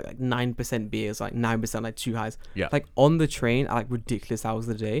strong alcohol, like 9% beers, like 9% like too highs, like on the train at like ridiculous hours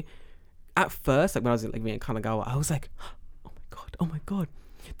of the day. At first, like when I was like being in Kanagawa, I was like, oh my god,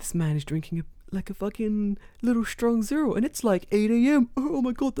 this man is drinking like a fucking little Strong Zero and it's like 8 a.m. Oh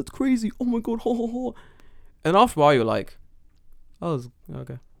my god, that's crazy. Oh my god, ho ho ho. And after a while you're like, oh,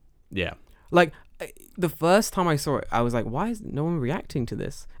 okay. Yeah. Like the first time I saw it, I was like, why is no one reacting to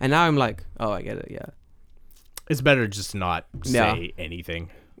this? And now I'm like, oh, I get it. Yeah. It's better just not say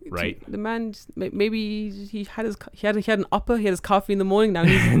anything, right? The man, maybe he had an upper. He had his coffee in the morning. Now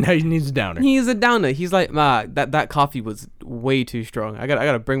now he needs a downer. He needs a downer. He's like, that coffee was way too strong. I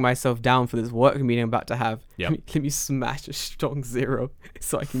gotta bring myself down for this work meeting I'm about to have. Yeah. Let me smash a Strong Zero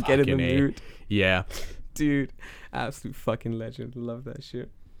so I can get in the mood. Yeah. Dude, absolute fucking legend. Love that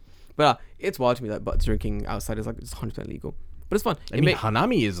shit. But it's wild to me that drinking outside is like it's 100% legal. But it's fun. I mean,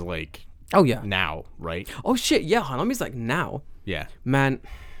 Hanami is like now, right? Oh shit, yeah, Hanami's like now. Yeah. Man,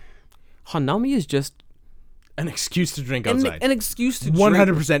 Hanami is just an excuse to drink outside. An excuse to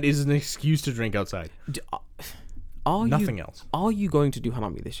 100% is an excuse to drink outside. Nothing else. Are you going to do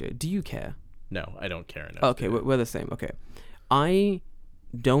Hanami this year? Do you care? No, I don't care enough. Okay, we're the same. Okay. I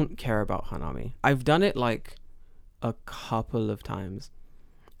don't care about Hanami. I've done it like a couple of times.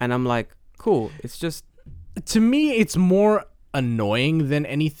 And I'm like, cool. It's just, to me, it's more annoying than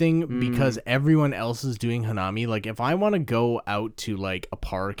anything because everyone else is doing Hanami. Like, if I want to go out to like a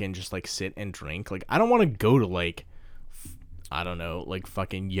park and just like sit and drink, like I don't want to go to like, I don't know, like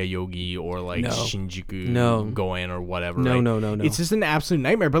fucking Yoyogi or like Shinjuku Goen or whatever. No. It's just an absolute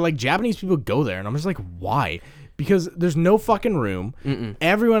nightmare. But like Japanese people go there and I'm just like, why? Because there's no fucking room.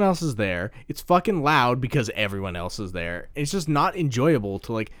 Everyone else is there. It's fucking loud because everyone else is there. It's just not enjoyable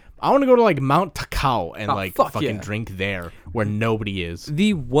to like. I want to go to like Mount Takao and like fucking drink there where nobody is.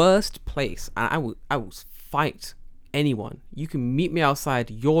 The worst place. I will fight anyone. You can meet me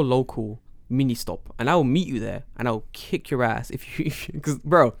outside your local mini stop, and I will meet you there, and I will kick your ass if you. Because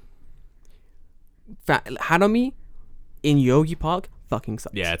bro, Hanami in Yogi Park fucking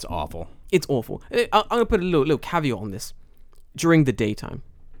sucks. Yeah, it's awful. It's awful. I'm gonna put a little caveat on this. During the daytime.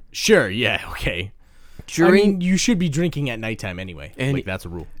 Sure. Yeah. Okay. You should be drinking at nighttime anyway. And like that's a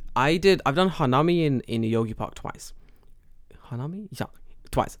rule. I've done Hanami in Yogi Park twice. Hanami? Yeah,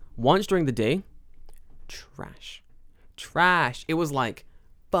 twice. Once during the day. Trash. trash. It was like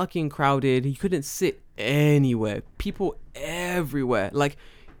fucking crowded. You couldn't sit anywhere. People everywhere. Like,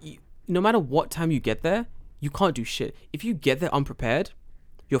 no matter what time you get there, you can't do shit. If you get there unprepared,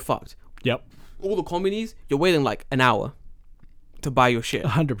 you're fucked. Yep. All the combinis, you're waiting like an hour to buy your shit.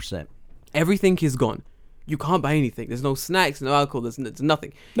 100%. Everything is gone. You can't buy anything. There's no snacks, no alcohol. There's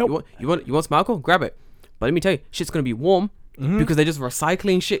nothing. Nope. You want some alcohol? Grab it. But let me tell you, shit's gonna be warm because they're just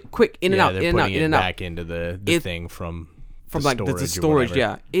recycling shit quick in and out, in and out, in and out. Back into the thing from like the storage.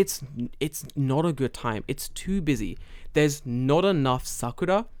 Yeah, it's not a good time. It's too busy. There's not enough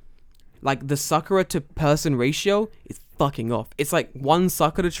sakura. Like the sakura to person ratio is fucking off. It's like one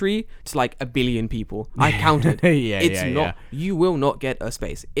sakura tree to like 1 billion people. I counted. You will not get a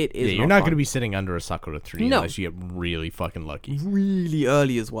space. It is. You're not going to be sitting under a sakura tree unless you get really fucking lucky. Really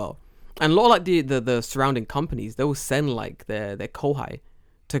early as well. And a lot of like the surrounding companies, they will send like their kohai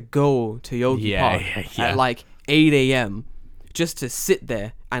to go to Yogi Park at like 8 a.m. just to sit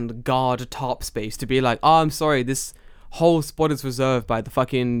there and guard top space to be like, oh, I'm sorry, this whole spot is reserved by the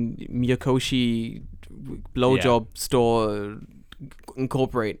fucking Miyakoshi blowjob store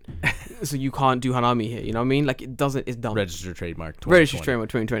incorporate, so you can't do hanami here. You know what I mean? Like it's dumb. Registered trademark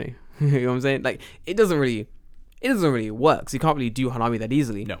 2020. You know what I'm saying? Like it doesn't really work. So you can't really do hanami that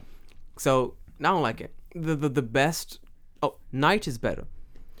easily. No. So I don't like it. The best. Oh, night is better.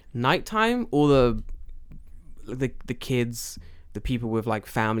 Nighttime, all the kids, the people with like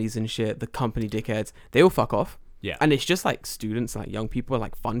families and shit, the company dickheads, they all fuck off. Yeah. And it's just like students, like young people,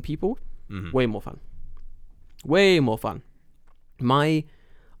 like fun people. Way more fun. Way more fun. My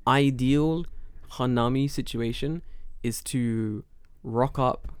ideal hanami situation is to rock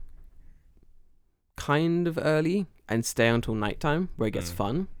up kind of early and stay until nighttime where it gets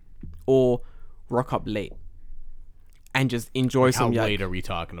fun, or rock up late and just enjoy like some. How late are we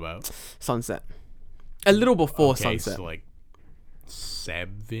talking about? Sunset. A little before sunset. So like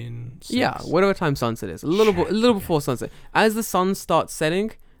 7, 6? Yeah, whatever time sunset is. A little before sunset. As the sun starts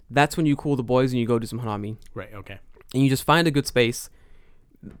setting, that's when you call the boys and you go do some hanami. Right. Okay. And you just find a good space,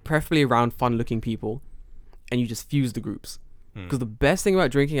 preferably around fun-looking people, and you just fuse the groups. Because the best thing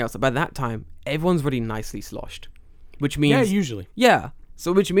about drinking outside, by that time, everyone's already nicely sloshed. Which means... Yeah, usually. Yeah.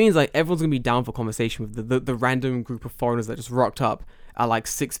 So which means like everyone's going to be down for conversation with the random group of foreigners that just rocked up at like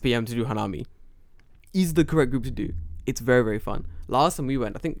 6 p.m. to do hanami. Is the correct group to do. It's very, very fun. Last time we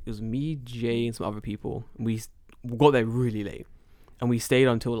went, I think it was me, Jay, and some other people. We got there really late. And we stayed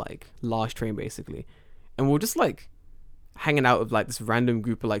until like last train basically. And we were just like hanging out with like this random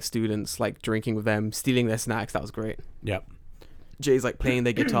group of like students, like drinking with them, stealing their snacks. That was great. Yep. Jay's like playing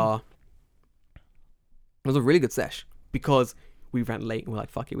their guitar. It was a really good sesh because we ran late and we're like,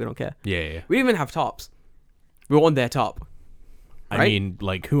 fuck it, we don't care. Yeah. We didn't even have tops. We were on their top. Right? I mean,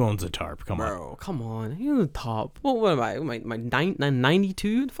 like, who owns a tarp? Come on. Come on. You know the top. What am I? My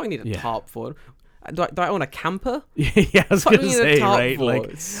 92? What do I need a top for? Do I own a camper? Yeah, I was going to say, right?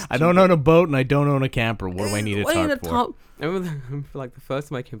 Like, I don't own a boat and I don't own a camper. What do I need a tarp for? I remember like the first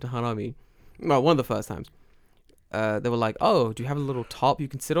time I came to hanami, well, one of the first times, they were like, oh, do you have a little top you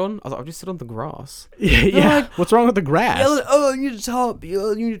can sit on? I was like, I'll just sit on the grass. Yeah. Like, what's wrong with the grass? Yeah, like, oh, you need a top.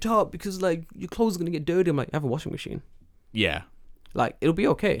 You need a top because like your clothes are going to get dirty. I'm like, I have a washing machine. Yeah. Like, it'll be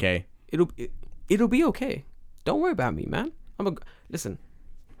okay. Okay. It'll be okay. Don't worry about me, man. Listen,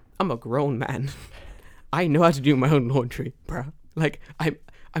 I'm a grown man. I know how to do my own laundry, bruh. Like,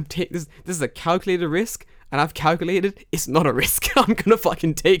 I'm taking this is a calculated risk, and I've calculated it's not a risk. I'm gonna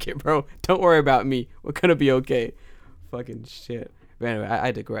fucking take it, bro. Don't worry about me. We're gonna be okay. Fucking shit. But anyway,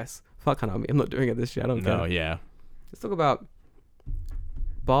 I digress. Fuck hanami. I'm not doing it this shit. I don't care. No, yeah. Let's talk about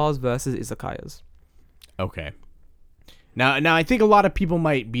bars versus izakayas. Okay. Now I think a lot of people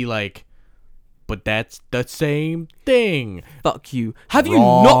might be like, but that's the same thing. Fuck you. Have you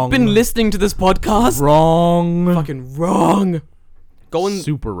not been listening to this podcast? Wrong. Fucking wrong. Go and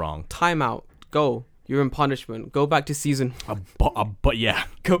super wrong. Time out. Go. You're in punishment. Go back to season. But yeah.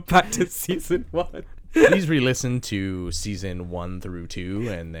 Go back to season 1. Please re-listen to season 1 through 2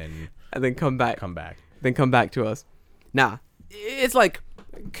 and then come back. Then come back to us. Nah. It's like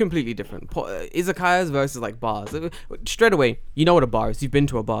completely different. Izakayas versus like bars. Straight away, you know what a bar is. You've been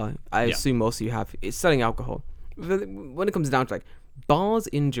to a bar. I assume most of you have. It's selling alcohol. When it comes down to like bars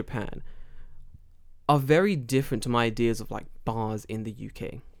in Japan are very different to my ideas of like bars in the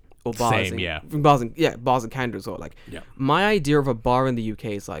UK or bars bars in Canada as well. Like my idea of a bar in the UK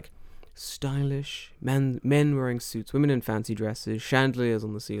is like stylish men wearing suits, women in fancy dresses, chandeliers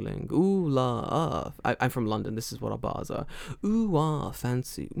on the ceiling. Ooh la I'm from London. This is what our bars are. Ooh wow,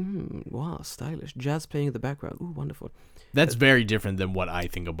 fancy. Wow, stylish. Jazz playing in the background. Ooh, wonderful. That's very different than what I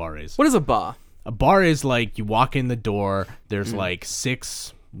think a bar is. What is a bar? A bar is like you walk in the door. There's like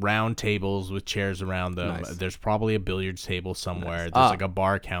 6 round tables with chairs around them. Nice. There's probably a billiards table somewhere. Nice. There's like a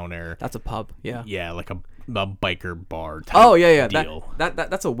bar counter. That's a pub. Yeah. Yeah, like a biker bar type Oh yeah. deal.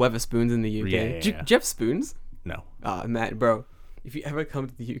 That's a Weatherspoons in the UK. Yeah. Do you have spoons? No. Ah, man, bro. If you ever come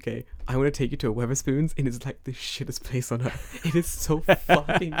to the UK, I want to take you to a Weatherspoons, and it's like the shittest place on earth. It is so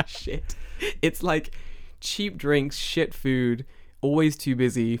fucking shit. It's like cheap drinks, shit food, always too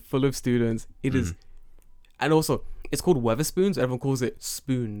busy, full of students. It is, and also it's called Weatherspoons. Everyone calls it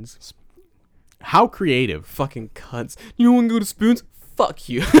spoons. How creative. Fucking cunts. You want to go to spoons? Fuck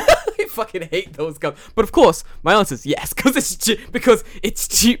you. I fucking hate those guys. But of course, my answer is yes, because it's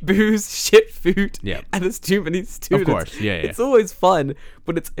cheap booze, shit food, and there's too many students. Of course, yeah. It's always fun,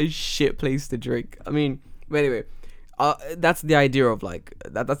 but it's a shit place to drink. I mean, but anyway, that's the idea of like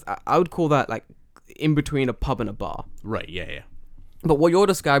that's I would call that like in between a pub and a bar. Right, yeah. But what you're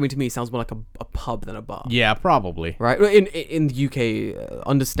describing to me sounds more like a pub than a bar. Yeah, probably. Right? In the UK,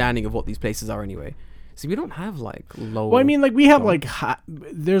 understanding of what these places are anyway. So we don't have like low. Well, I mean, like we have like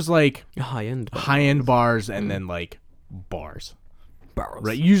there's like high end bars and then like bars. Barrels.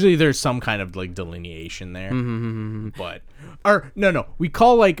 Right. Usually there's some kind of like delineation there. But no, we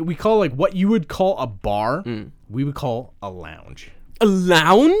call like what you would call a bar, we would call a lounge. A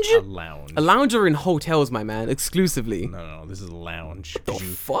lounge? A lounge. A lounge are in hotels, my man, exclusively. No, this is a lounge. The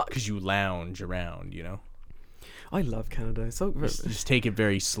fuck? Because you lounge around, you know. I love Canada. So just take it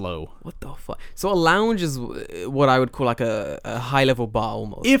very slow. What the fuck? So a lounge is what I would call like a high level bar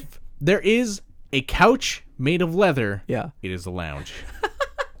almost. If there is a couch made of leather, yeah, it is a lounge.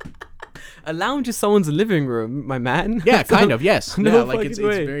 A lounge is someone's living room, my man. Yeah, kind of. Yes. No yeah, like it's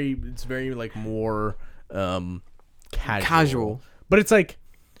way. very like more casual. But it's like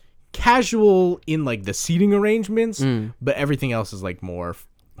casual in like the seating arrangements, but everything else is like more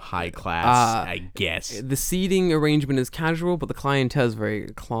high class, I guess. The seating arrangement is casual, but the clientele is very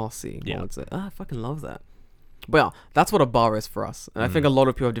classy. Yeah. I fucking love that. But yeah, that's what a bar is for us. And I think a lot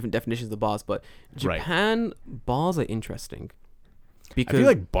of people have different definitions of bars, but Japan bars are interesting. Because I feel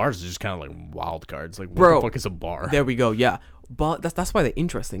like bars are just kind of like wild cards. Like, what the fuck is a bar? There we go, yeah. But that's why they're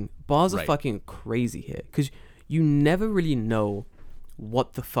interesting. Bars are fucking crazy here. Because you never really know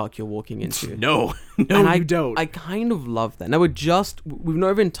what the fuck you're walking into. No, you don't. I kind of love that. Now we've not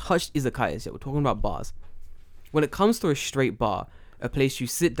even touched izakayas yet. We're talking about bars. When it comes to a straight bar, a place you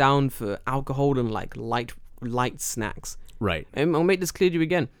sit down for alcohol and like light snacks. Right. And I'll make this clear to you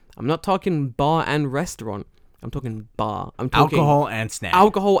again. I'm not talking bar and restaurant. I'm talking bar. I'm talking alcohol and snacks.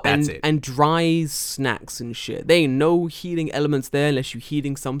 Alcohol and dry snacks and shit. There ain't no heating elements there unless you're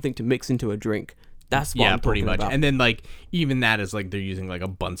heating something to mix into a drink. That's what I'm talking about. And then like even that is like they're using like a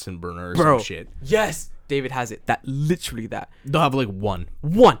Bunsen burner or some shit. Yes, David has it. Literally that. They'll have like one.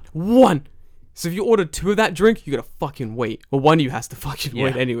 So if you order 2 of that drink, you gotta fucking wait. Well, one of you has to fucking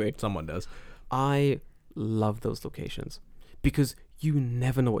wait anyway. Someone does. I love those locations because you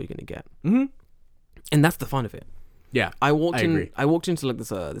never know what you're gonna get. And that's the fun of it. Yeah, I walked into like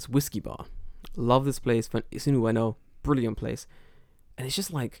this whiskey bar. Love this place. It's in Ueno. Brilliant place. And it's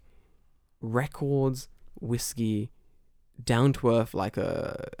just like records, whiskey, down to earth, like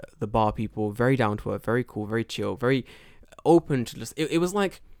the bar people, very down to earth, very cool, very chill, very open to just. It was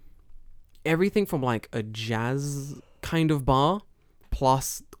like everything from like a jazz kind of bar,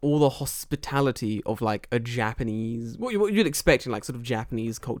 plus all the hospitality of like a Japanese, what you'd expect in like sort of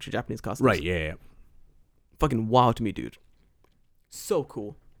Japanese culture, Japanese customs. Right. Yeah. Fucking wild to me, dude. So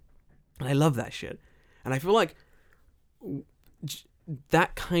cool, and I love that shit. And I feel like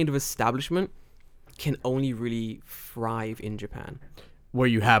that kind of establishment can only really thrive in Japan. Where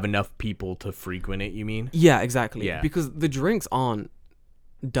you have enough people to frequent it, you mean? Yeah, exactly. Yeah. Because the drinks aren't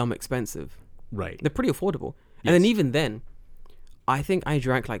dumb expensive. Right. They're pretty affordable. Yes. And then even then, I think I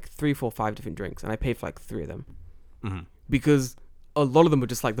drank like 3, 4, 5 different drinks, and I paid for like 3 of them. Because a lot of them were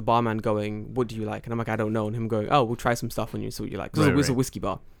just like the barman going, "What do you like?" And I'm like, "I don't know." And him going, "Oh, we'll try some stuff on you, see what you like." Because it was a whiskey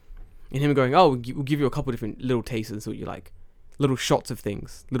bar. And him going, "Oh, we'll give you a couple different little tastes and see what you like. Little shots of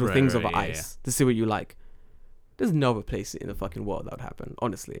things, things of ice to see what you like." There's no other place in the fucking world that would happen,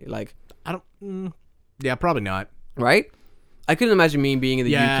 honestly. Like, I don't. Yeah, probably not. Right? I couldn't imagine me being in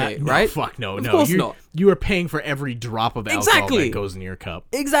the UK, right? Fuck no, of course not. You are paying for every drop of alcohol that goes in your cup.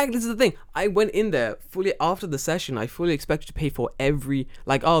 Exactly, this is the thing. I went in there fully after the session. I fully expected to pay for every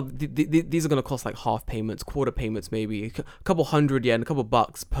these are gonna cost like half payments, quarter payments, maybe a couple $100 and a couple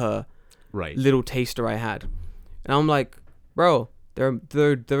bucks per little taster I had, and I'm like, bro, there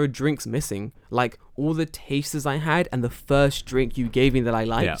are drinks missing. Like all the tasters I had and the first drink you gave me that I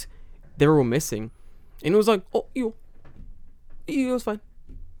liked, they were all missing, and it was like, oh, it was fine.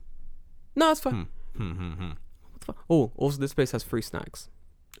 No, it's fine. What the fuck? Oh, also this place has free snacks.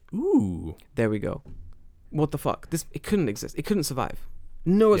 Ooh. There we go. What the fuck? It couldn't exist. It couldn't survive.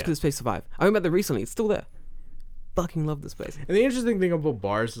 No could this place survive. I went back there recently. It's still there. Fucking love this place. And the interesting thing about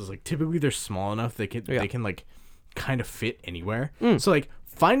bars is like typically they're small enough they can like kind of fit anywhere. So like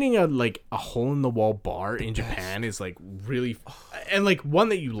finding a hole in the wall bar in Japan is like really and like one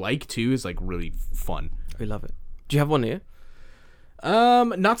that you like too is like really fun. We love it. Do you have one here?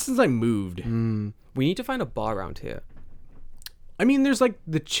 Not since I moved. We need to find a bar around here. I mean, there's like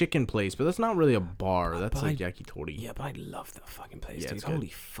the chicken place, but that's not really a bar. That's like yakitori. Yeah, but I love that fucking place, dude. Holy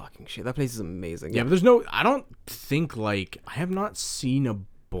fucking shit. That place is amazing. Yeah, but I don't think I have not seen a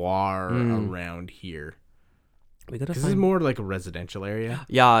bar around here. We gotta This is more like a residential area.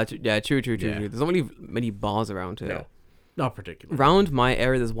 Yeah, true. There's not really many bars around here. No, not particularly. Around my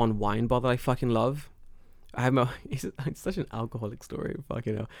area, there's one wine bar that I fucking love. It's such an alcoholic story.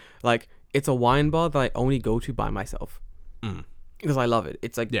 Fucking hell. Like, it's a wine bar that I only go to by myself. Because I love it.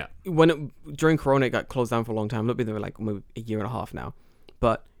 It's like during Corona, it got closed down for a long time. I've not been there like maybe a year and a half now.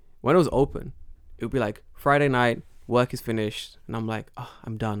 But when it was open, it would be like Friday night, work is finished, and I'm like, oh,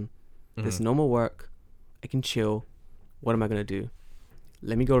 I'm done. There's no more work. I can chill. What am I gonna do?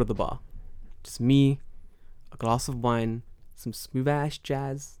 Let me go to the bar. Just me, a glass of wine, some smooth ass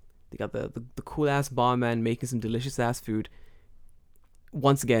jazz. They got the cool ass barman making some delicious ass food.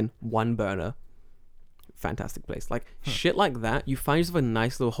 Once again, one burner. Fantastic place. Like shit like that, you find yourself a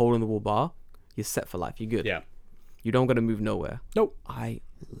nice little hole in the wall bar, you're set for life. You're good. Yeah. You don't gotta move nowhere. Nope. I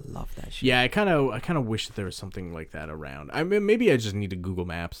love that shit. Yeah, I kind of wish that there was something like that around. I mean, maybe I just need to Google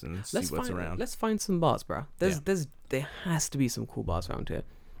Maps and see what's around. Let's find some bars, bro. There has to be some cool bars around here.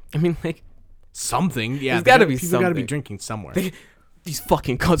 I mean, like something. Yeah, there's gotta be people something. Gotta be drinking somewhere. These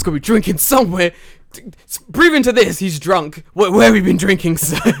fucking cunts gotta be drinking somewhere. Breathe into this. He's drunk. Where have we been drinking,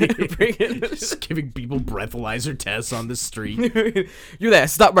 sir? Just giving people breathalyzer tests on the street. You're there.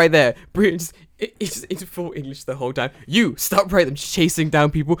 Stop right there. Breathe. It's full English the whole time. You stop right there. Chasing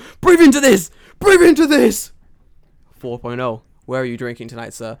down people. Breathe into this. Breathe into this. 4.0. Where are you drinking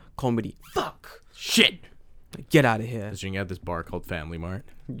tonight, sir? Comedy. Fuck. Shit. Get out of here. I was drinking at this bar called Family Mart.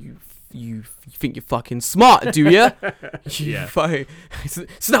 You think you're fucking smart, do ya? Yeah.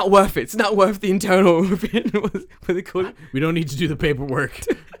 It's not worth it. It's not worth the internal. What they call it? We don't need to do the paperwork.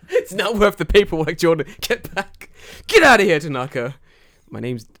 It's not worth the paperwork, Jordan. Get back. Get out of here, Tanaka. My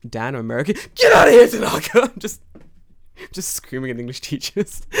name's Dan. I'm American. Get out of here, Tanaka. I'm just screaming at English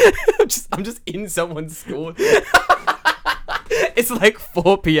teachers. I'm just in someone's school. It's like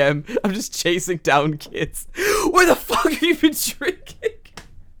 4 p.m. I'm just chasing down kids. Where the fuck have you been drinking?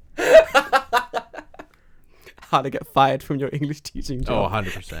 How to get fired from your English teaching job. Oh,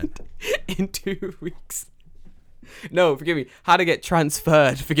 100%. In 2 weeks. No, forgive me. How to get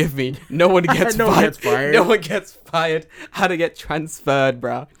transferred. Forgive me. No one gets fired. No one gets fired. How to get transferred,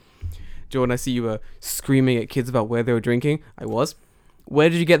 bruh. Jordan, I see you were screaming at kids about where they were drinking. I was. Where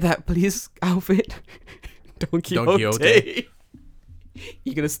did you get that police outfit? Don Quixote.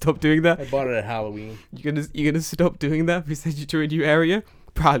 You gonna stop doing that? I bought it at Halloween. You gonna stop doing that? We sent you to a new area?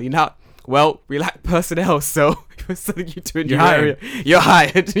 Probably not. Well, we lack personnel, so we're sending you to a new area. You're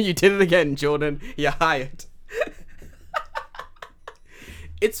hired. You did it again, Jordan. You're hired.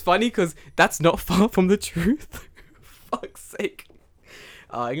 It's funny because that's not far from the truth. Fuck's sake.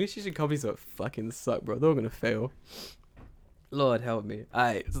 English teaching companies are fucking suck, bro. They're gonna fail. Lord help me.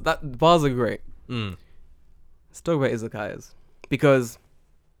 Alright, so that bars are great. Let's talk about izakayas. Because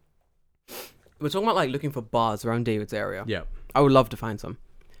we're talking about like looking for bars around David's area. Yeah. I would love to find some.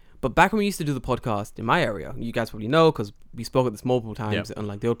 But back when we used to do the podcast in my area, you guys probably know because we spoke at this multiple times on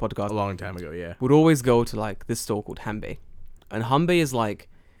like the old podcast. A long time ago, yeah. We'd always go to like this store called Hanbei. And Hanbei is like,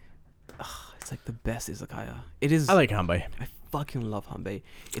 it's like the best izakaya. It is. I like Hanbei. I fucking love Hanbei.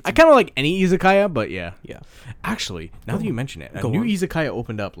 I kind of like any izakaya, but yeah. Yeah. Actually, now that you mention it, a new izakaya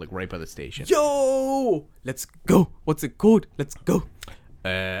opened up like right by the station. Yo! Let's go. What's it called? Let's go.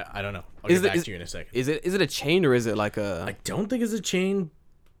 I don't know. I'll get back to you in a second. Is it a chain or is it like a... I don't think it's a chain,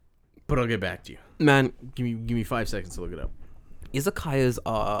 but I'll get back to you. Man. Give me 5 seconds to look it up. Izakayas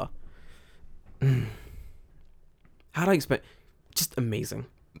are... How do I explain? Just amazing.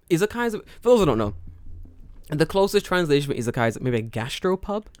 Izakayas... For those who don't know, the closest translation for izakaya is maybe a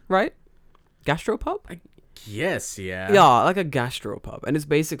gastropub, right? Gastropub? Yes, yeah. Yeah, like a gastropub. And it's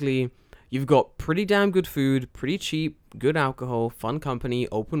basically... You've got pretty damn good food, pretty cheap, good alcohol, fun company,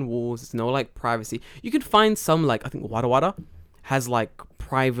 open walls. It's no like privacy. You can find some like, I think Wada Wada has like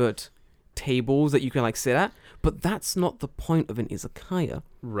private tables that you can like sit at, but that's not the point of an izakaya.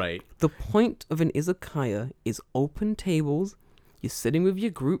 Right. The point of an izakaya is open tables. You're sitting with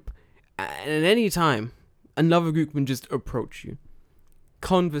your group And at any time, another group can just approach you.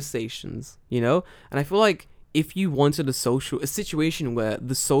 Conversations, you know? And I feel like if you wanted a situation where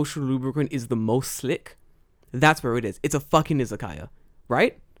the social lubricant is the most slick, that's where it is. It's a fucking izakaya,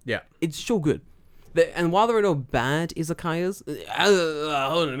 right? Yeah. It's so good. And while there are no bad izakayas,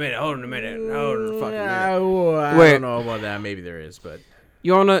 hold on a minute. I don't know about that. Maybe there is, but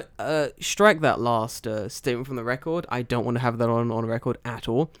you want to strike that last statement from the record. I don't want to have that on record at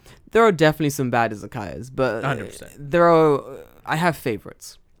all. There are definitely some bad izakayas, but 100%. There are. I have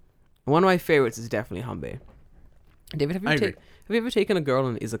favorites. One of my favorites is definitely Hanbei. David, have you ever taken a girl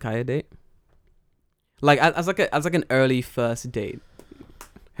on an izakaya date? Like as an early first date.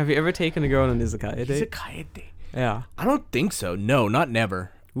 Have you ever taken a girl on an izakaya date? Izakaya date. Yeah. I don't think so. No, not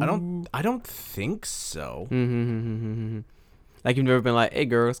never. Ooh. I don't think so. Like you've never been like, hey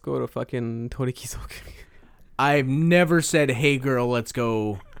girl, let's go to fucking Torikizoku. I've never said, hey girl, let's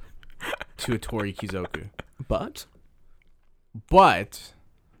go to a Torikizoku. But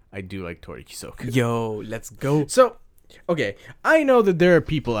I do like Torikizoku. Yo, let's go. So, okay, I know that there are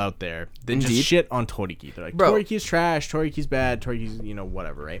people out there that Indeed. just shit on Toriki. They're like, Bro. Toriki's trash, Toriki's bad, Toriki's,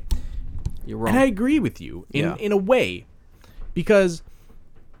 whatever, right? You're wrong. And I agree with you in a way, because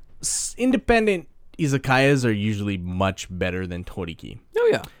independent izakayas are usually much better than Toriki. Oh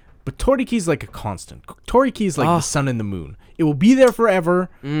yeah. But Toriki's like a constant. Toriki's like the sun and the moon. It will be there forever,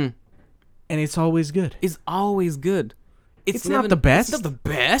 and it's always good. It's always good. It's not the best. It's not the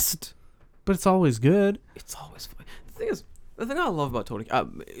best, but it's always good. It's always fun. The thing I love about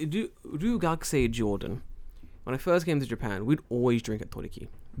Toriki, Ryugakusei Jordan, when I first came to Japan, we'd always drink at Toriki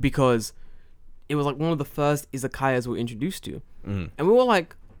because it was like one of the first izakayas we were introduced to. And we were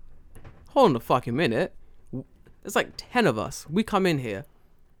like, hold on a fucking minute. There's like 10 of us. We come in here.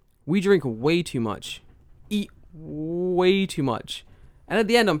 We drink way too much. Eat way too much. And at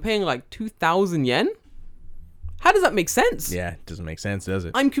the end, I'm paying like 2,000 yen? How does that make sense? Yeah, it doesn't make sense, does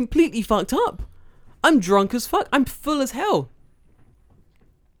it? I'm completely fucked up. I'm drunk as fuck. I'm full as hell.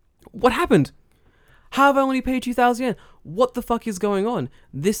 What happened? How have I only paid 2,000 yen? What the fuck is going on?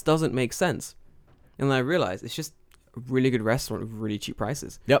 This doesn't make sense. And then I realized it's just a really good restaurant with really cheap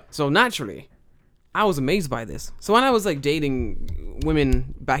prices. Yep. So naturally, I was amazed by this. So when I was like dating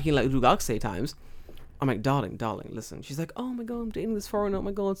women back in like Ryugakusei times, I'm like, darling, listen. She's like, oh my god, I'm dating this foreigner. Oh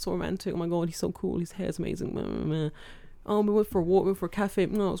my god, it's so romantic. Oh my god, he's so cool. His hair's amazing. Oh, we went for a walk, we went for a cafe.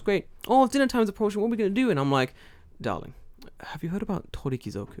 No, it was great. Oh, dinner time's approaching. What are we gonna do? And I'm like, darling, have you heard about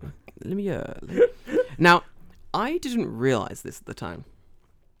Torikizoku? Let me. Now, I didn't realize this at the time,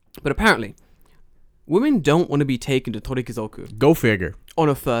 but apparently, women don't want to be taken to Torikizoku. Go figure. On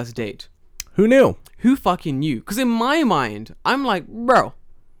a first date. Who knew? Who fucking knew? Because in my mind, I'm like, bro,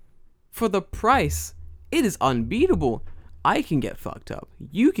 for the price, it is unbeatable. I can get fucked up.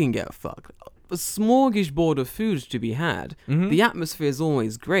 You can get fucked. A smorgasbord of food to be had. The atmosphere is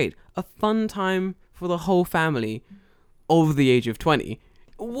always great. A fun time for the whole family over the age of 20.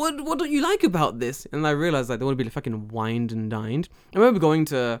 What don't you like about this? And I realized like they want to be fucking wined and dined. I remember going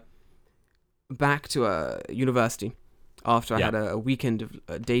back to a university after I had a weekend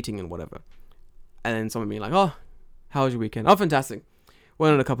of dating and whatever. And then someone being like, oh, how was your weekend? Oh, fantastic.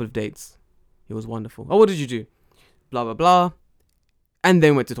 Went on a couple of dates. It was wonderful. Oh, what did you do? Blah, blah, blah. And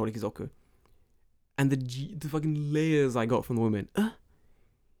then went to Torikizoku. And the fucking layers I got from the women. You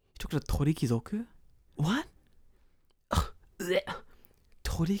took to Torikizoku? What?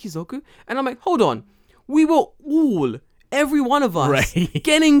 Torikizoku? And I'm like, hold on. We were all, every one of us,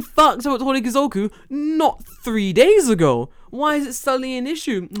 getting fucked up at Torikizoku not 3 days ago. Why is it suddenly an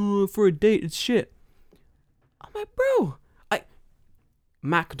issue? For a date, it's shit. I'm like, bro.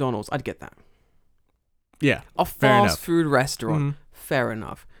 McDonald's, I'd get that. Yeah. A fast food restaurant. Fair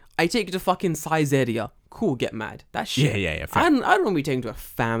enough. I take you to fucking Saizeria. Cool, get mad. That's shit. Yeah. I don't want to be taken to a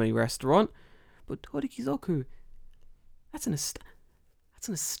family restaurant. But Torikizoku, that's an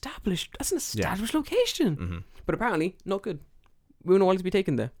established location. But apparently, not good. We don't want to be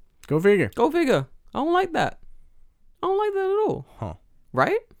taken there. Go figure. I don't like that. I don't like that at all. Huh.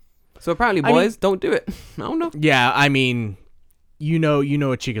 Right? So apparently, boys, don't do it. I don't know. Yeah, I mean, you know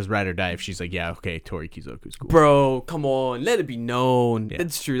a chica's ride or die if she's like, yeah, okay, Torikizoku's cool. Bro, come on, let it be known. Yeah.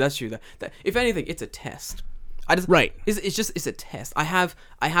 That's true. That if anything, it's a test. It's a test. I have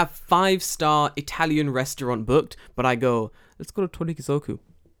 5-star Italian restaurant booked, but I go, let's go to Torikizoku.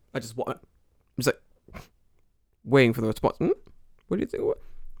 I'm just like waiting for the response. What do you think?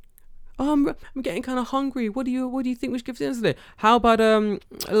 I'm getting kind of hungry. What do you think we should give dinner today? How about a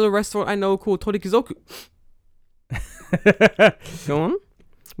little restaurant I know called Torikizoku? Go on.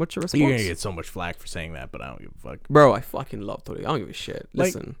 What's your response? You're gonna get so much flack for saying that, but I don't give a fuck. Bro, I fucking love Torikizoku. I don't give a shit.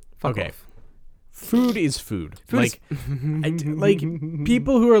 Listen, Fuck okay. off. Food is food. Like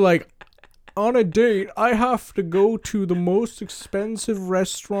people who are like, on a date, I have to go to the most expensive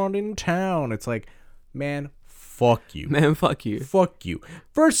restaurant in town. It's like, man, fuck you. Man, fuck you. Fuck you.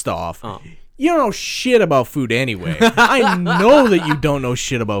 First off, you don't know shit about food anyway. I know that you don't know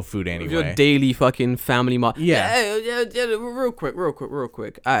shit about food anyway. Your daily fucking family Yeah. Yeah, real quick.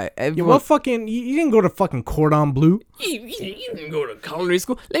 All right, everyone. Yeah, what fucking... You didn't go to fucking Cordon Bleu? You didn't go to culinary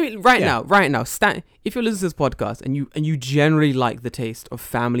school. Let me right now. If you're listening to this podcast and you generally like the taste of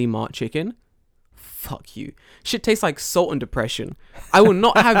Family Mart chicken, fuck you. Shit tastes like salt and depression. I will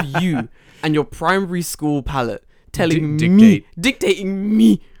not have you and your primary school palate dictating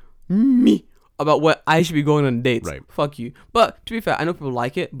me about where I should be going on dates. Right. Fuck you. But to be fair, I know people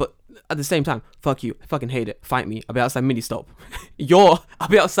like it, but at the same time, fuck you. I fucking hate it. Fight me. I'll be outside mini stop. I'll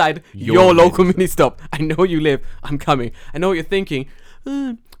be outside your local mini stop. I know you live. I'm coming. I know what you're thinking.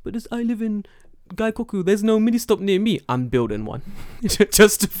 But I live in Gaikoku. There's no mini stop near me. I'm building one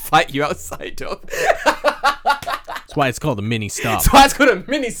just to fight you outside of. That's why it's called a mini stop. That's why it's called a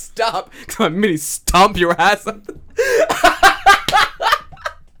mini stop. Because I mini stomp your ass.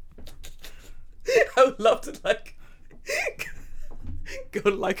 I would love to go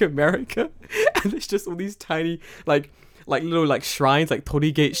to America, and there's just all these tiny little shrines, like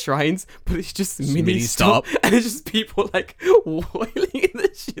Torigate shrines, but it's just mini stop, and it's just people wailing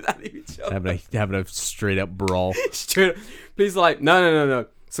the shit out of each other, having a straight up brawl. Straight up. Please, no.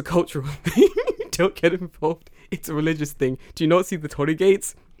 It's a cultural thing. Don't get involved. It's a religious thing. Do you not see the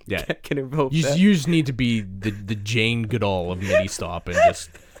Torigates? Yeah, get involved. You just need to be the Jane Goodall of mini stop and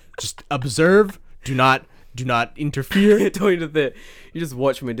just observe. Do not interfere. Don't interfere. You just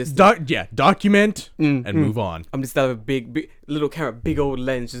watch from a distance. Document and move on. I'm just having a big little camera, big old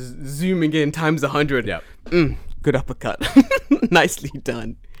lens, just zooming in times 100. Yeah. Good uppercut. Nicely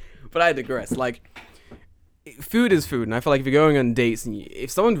done. But I digress. Food is food, and I feel like if you're going on dates, and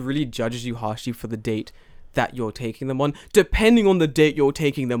if someone really judges you harshly for the date that you're taking them on, depending on the date you're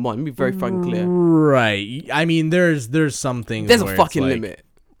taking them on, be very fucking clear. Right. I mean, there's some things. There's a fucking limit.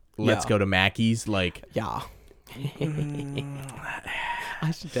 Let's go to Mackey's. Yeah.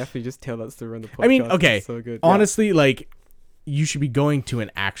 I should definitely just tell that story on the podcast. I mean, okay. It's so good. Honestly, you should be going to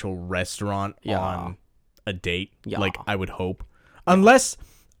an actual restaurant on a date. Yeah. I would hope. Unless,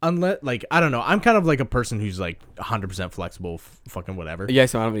 I don't know. I'm kind of like a person who's 100% flexible, fucking whatever. Yeah,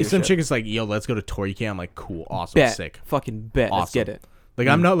 so I don't If some chick is yo, let's go to Torike, I'm like, cool, awesome, bet. sick. Fucking bet. Awesome. Let's get it.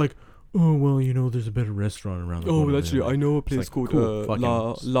 I'm not like, oh, well, there's a better restaurant around the corner. Oh, actually, I know a place called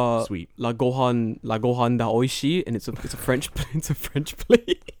cool, sweet. La Gohan da Oishi, and it's a French it's a French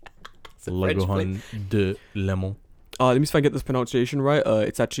place. La Gohan de Lemon. Let me see if I get this pronunciation right.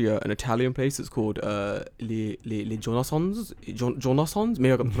 It's actually an Italian place. It's called Les Jonasons. Jonasons.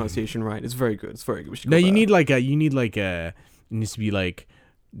 Maybe I got the pronunciation right. It's very good. It's very good. No, you need it needs to be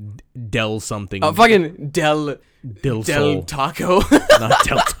Del something. Fucking Del Sol. Taco. Not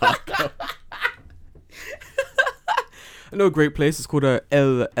Del Taco. I know a great place. It's called let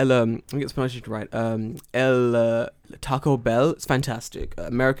me get this pronunciation right. El Taco Bell. It's fantastic.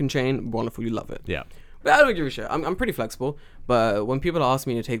 American chain. Wonderful. You love it. Yeah. But I don't give a shit. I'm pretty flexible. But when people ask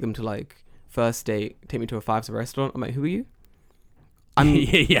me to take them to first date, take me to a 5-star restaurant, I'm like, who are you?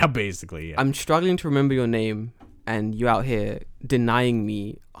 Yeah, basically. Yeah. I'm struggling to remember your name, and you out here denying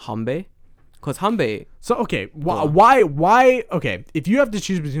me Hambe. Because Hambe... So, okay, why... Okay, if you have to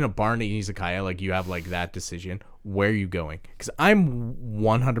choose between a bar and an izakaya, you have, that decision, where are you going? Because I'm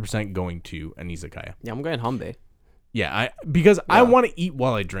 100% going to an izakaya. Yeah, I'm going Hambe. Yeah, I want to eat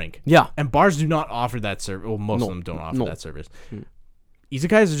while I drink. Yeah. And bars do not offer that service. Well, most of them don't offer that service.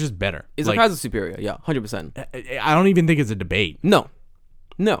 Izakayas are just better. Izakayas are superior, yeah, 100%. I don't even think it's a debate. No.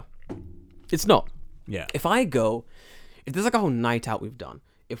 It's not. Yeah. If there's a whole night out we've done,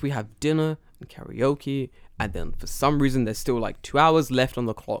 if we have dinner and karaoke, and then for some reason there's still 2 hours left on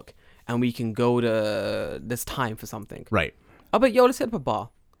the clock, and we can go to, there's time for something. Right. Oh, but let's hit up a bar.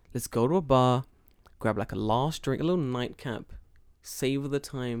 Let's go to a bar, grab a last drink, a little nightcap, savor the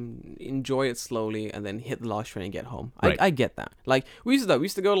time, enjoy it slowly, and then hit the last train and get home. Right. I get that. We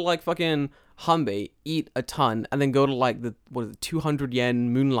used to go to fucking Hanbei, eat a ton, and then go to the 200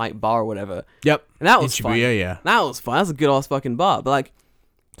 yen Moonlight Bar or whatever. Yep. And that was fun. Yeah. That was fun. That's a good ass fucking bar. But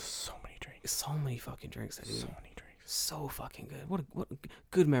so many drinks. So many fucking drinks. Dude. So many drinks. So fucking good. What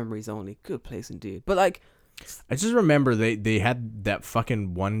good memories only. Good place indeed. But I just remember they had that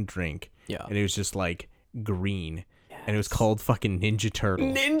fucking one drink. Yeah. And it was just green. Yes. And it was called fucking Ninja Turtle.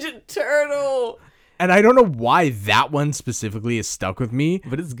 Ninja Turtle! And I don't know why that one specifically is stuck with me.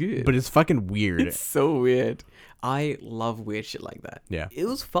 But it's good. But it's fucking weird. It's so weird. I love weird shit like that. Yeah. It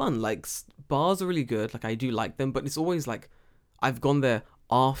was fun. Like, bars are really good. Like, I do like them, but it's always like, I've gone there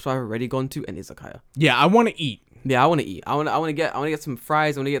after I've already gone to an izakaya. Yeah, I want to eat. Yeah, I want to eat. I want to get some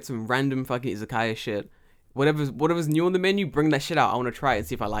fries. I want to get some random fucking izakaya shit. Whatever's new on the menu, bring that shit out. I want to try it and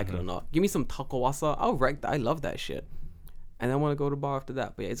see if I like it or not. Give me some takawasa. I'll wreck that. I love that shit. And then I want to go to the bar after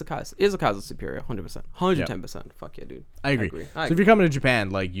that. But yeah, izakayas are superior, 100%. 110%. Fuck yeah, dude. I agree. So if you're coming to Japan,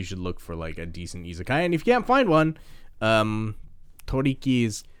 like, you should look for like a decent izakaya. And if you can't find one, toriki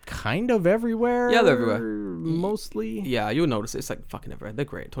is kind of everywhere. Yeah, they're everywhere. Mostly. Yeah, you'll notice it's like fucking everywhere. They're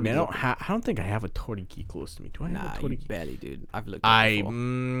great. Man, I don't think I have a toriki close to me. Do I have a toriki? Barely, dude. I've looked at it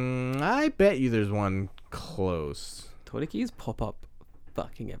before. I bet you there's one close. Torikis pop up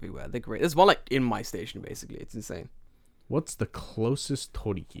fucking everywhere. They're great. There's one like in my station, basically. It's insane. What's the closest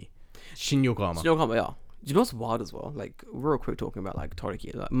toriki? Shin-Yokohama. Shin-Yokohama, yeah. Do you know what's wild as well? Like, real quick talking about like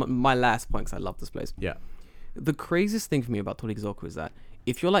toriki. Like, my last point, because I love this place. Yeah. The craziest thing for me about Torikizoku is that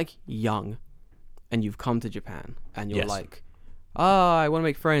if you're like young and you've come to Japan and you're like, I want to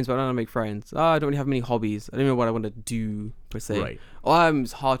make friends, but I don't want to make friends. I don't really have many hobbies. I don't know what I want to do per se. Right. Or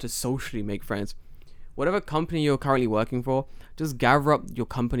it's hard to socially make friends. Whatever company you're currently working for, just gather up your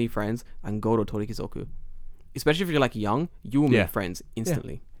company friends and go to Torikizoku. Especially if you're like young, you will make friends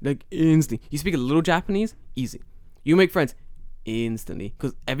instantly. Like instantly. You speak a little Japanese, easy. You make friends instantly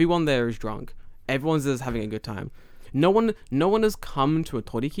because everyone there is drunk. Everyone's just having a good time. No one has come to a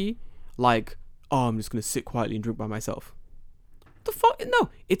toriki like, oh, I'm just gonna sit quietly and drink by myself. The fuck? No,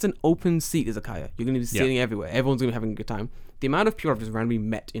 it's an open seat izakaya. You're gonna be sitting everywhere. Everyone's gonna be having a good time. The amount of people I've just randomly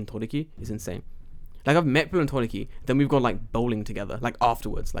met in toriki is insane. Like, I've met people in toriki, then we've gone like bowling together, like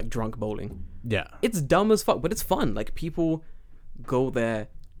afterwards, like drunk bowling. Yeah. It's dumb as fuck, but it's fun. Like, people go there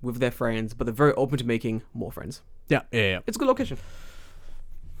with their friends, but they're very open to making more friends. Yeah. It's a good location.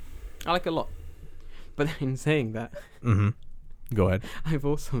 I like it a lot. But in saying that, go ahead. I've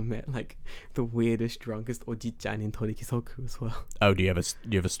also met like the weirdest, drunkest oji-chan in Torikizoku as well. Oh, do you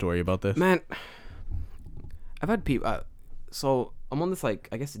have a story about this? Man, I've had people. So I'm on this like,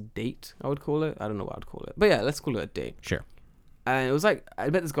 I guess, a date. I would call it. I don't know what I'd call it, but yeah, let's call it a date. Sure. And it was like, I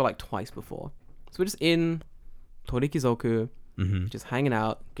met this girl like twice before. So we're just in Torikizoku, just hanging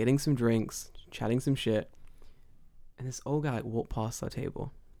out, getting some drinks, chatting some shit, and this old guy like walked past our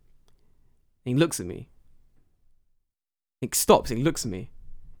table. And he looks at me. He stops. And he looks at me,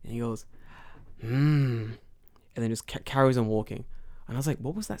 and he goes, and then just carries on walking. And I was like,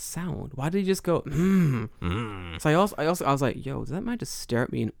 "What was that sound? Why did he just go?" So I was like, "Yo, does that man just stare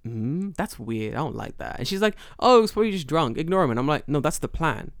at me and That's weird. I don't like that." And she's like, "Oh, it's probably just drunk. Ignore him." And I'm like, "No, that's the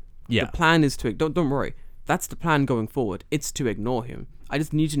plan. Yeah. The plan is to don't worry. That's the plan going forward. It's to ignore him. I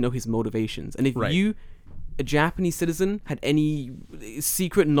just need to know his motivations. And if you, a Japanese citizen, had any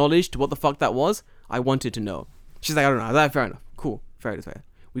secret knowledge to what the fuck that was, I wanted to know." She's like, "I don't know." I was like, "Fair enough. Cool. Fair.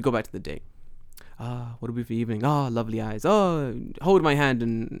 We go back to the date. What do we for evening? Lovely eyes. Hold my hand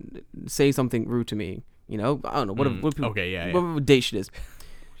and say something rude to me. You know, I don't know. Whatever date shit is.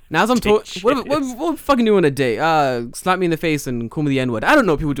 Now as I'm talking, what fucking do on a date? Slap me in the face and call me the N-word. I don't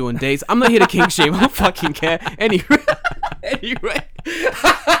know what people do on dates. I'm not here to kink shame. I don't fucking care. Anyway.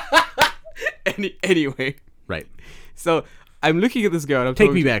 Anyway. Right. So I'm looking at this girl. And I'm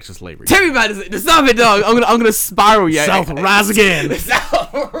Take me back to slavery. Take me back to slavery. Stop it, dog. I'm gonna spiral. Yeah. South rise again.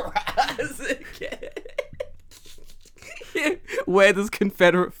 South rise again. Wear this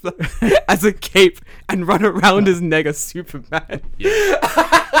Confederate flag as a cape and run around as nigga Superman. Yeah.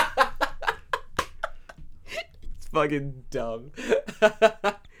 It's fucking dumb.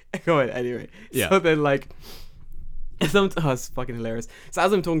 Go ahead, anyway. Yeah. So then, like, it's fucking hilarious. So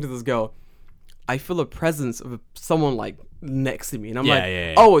as I'm talking to this girl, I feel a presence of someone, like, next to me. And I'm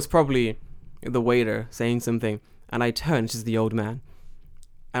oh, it's probably the waiter saying something. And I turn, it's just the old man.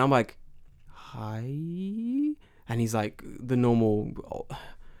 And I'm like, hi? And he's like, the normal,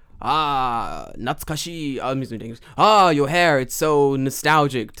 natsukashi, I'm using English. Your hair, it's so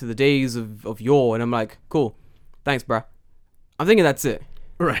nostalgic to the days of yore. And I'm like, cool, thanks, bruh. I'm thinking that's it.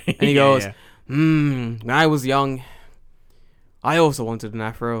 Right. And he goes, when I was young, I also wanted an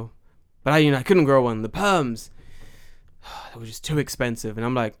afro. But I couldn't grow one. The perms, they were just too expensive. And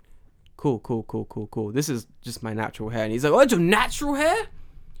I'm like, cool. This is just my natural hair. And he's like, oh, it's your natural hair?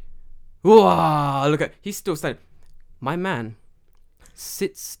 Whoa, look at, he's still standing. My man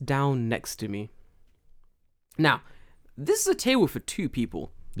sits down next to me. Now, this is a table for two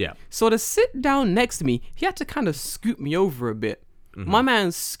people. Yeah. So to sit down next to me, he had to kind of scoot me over a bit. My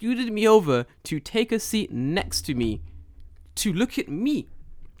man scooted me over to take a seat next to me, to look at me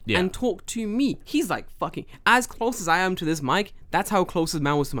and talk to me. He's like fucking, as close as I am to this mic, that's how close this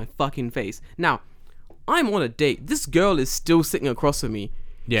man was to my fucking face. Now, I'm on a date. This girl is still sitting across from me.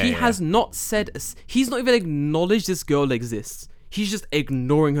 He has not said... He's not even acknowledged this girl exists. He's just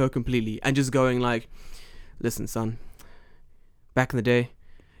ignoring her completely and just going like, listen, son. Back in the day,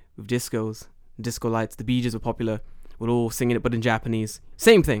 with disco lights, the Bee Gees were popular. We're all singing it, but in Japanese.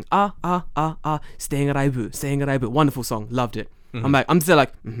 Same thing. Staying Raibu. Wonderful song. Loved it. Mm-hmm. I'm still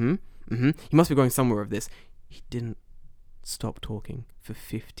like, He must be going somewhere with this. He didn't stop talking for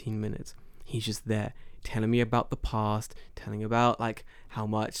 15 minutes. He's just there telling me about the past, telling about like how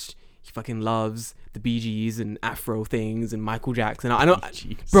much he fucking loves the Bee Gees and Afro things and Michael Jackson. I know,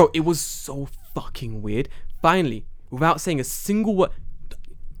 bro, it was so fucking weird. Finally, without saying a single word,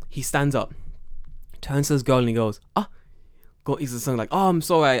 he stands up, turns to this girl and he goes, he's something like, I'm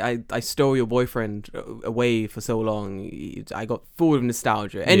sorry, I stole your boyfriend away for so long. I got full of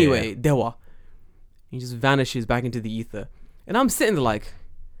nostalgia. Anyway, Dewa. He just vanishes back into the ether. And I'm sitting there like,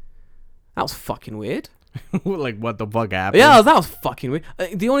 that was fucking weird. Like, what the fuck happened? Yeah, that was fucking weird.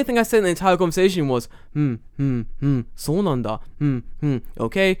 The only thing I said in the entire conversation was, so nanda,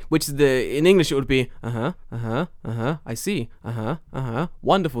 okay? Which is in English it would be, I see,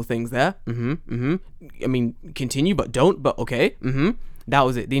 wonderful things there, I mean, continue, but don't, but okay, That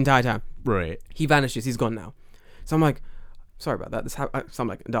was it, the entire time. Right. He vanishes, he's gone now. So I'm like, sorry about that. So I'm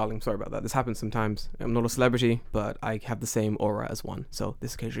like, darling, sorry about that. This happens sometimes. I'm not a celebrity, but I have the same aura as one. So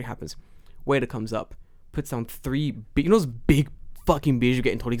this occasionally happens. Waiter comes up, puts down 3 big, those big fucking beers you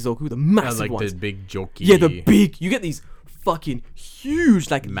get in Torikizoku, the massive ones. The big jockey. Yeah, the big. You get these fucking huge,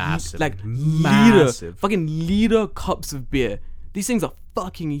 like massive, liter cups of beer. These things are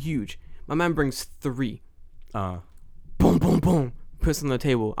fucking huge. My man brings 3. Boom, boom, boom. Puts it on the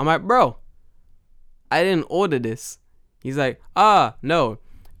table. I'm like, bro, I didn't order this. He's like, no.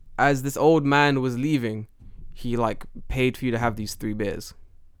 As this old man was leaving, he like paid for you to have these 3 beers.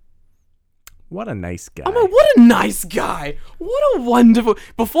 What a nice guy. I'm like, what a nice guy. What a wonderful...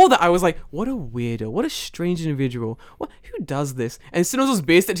 Before that, I was like, what a weirdo. What a strange individual. Who does this? And as soon as I was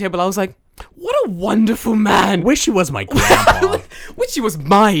based at the table, I was like, what a wonderful man. Wish he was my grandpa. Wish he was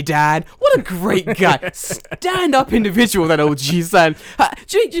my dad. What a great guy. Stand-up individual, that old G-san.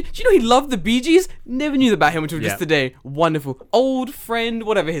 Do you know he loved the Bee Gees? Never knew about him until just today. Wonderful. Old friend,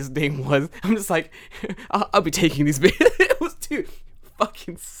 whatever his name was. I'm just like, I'll be taking these beers. It was too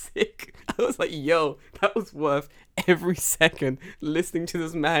fucking sick. I was like, yo, that was worth every second listening to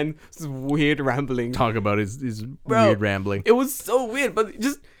this man's weird rambling. Talk about his weird rambling. It was so weird, but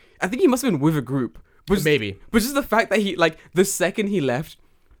just, I think he must have been with a group. Maybe. But just the fact that he, like, the second he left,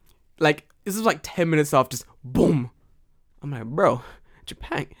 like, this was like 10 minutes off, just boom. I'm like, bro,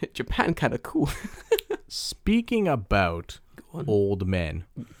 Japan kind of cool. Speaking about old men.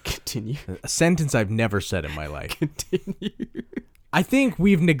 Continue. A sentence I've never said in my life. Continue. I think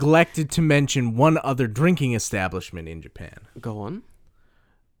we've neglected to mention one other drinking establishment in Japan. Go on.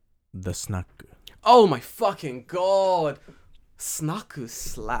 The Snaku. Oh my fucking god. Snaku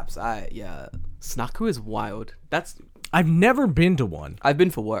slaps. Snaku is wild. I've never been to one. I've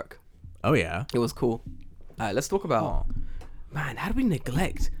been for work. Oh yeah. It was cool. Alright, let's talk about... Man, how do we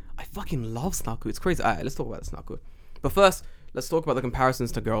neglect? I fucking love Snaku. It's crazy. Alright, let's talk about Snaku. But first, let's talk about the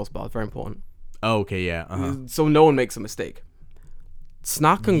comparisons to girls' bars. Very important. Oh, okay, yeah. So no one makes a mistake.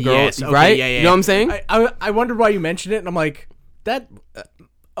 Snack and girls, okay, right? Yeah. You know what I'm saying? I wondered why you mentioned it, and I'm like, that...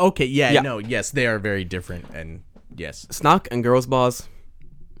 okay, no, yes, they are very different, and yes. Snack and girls' bars,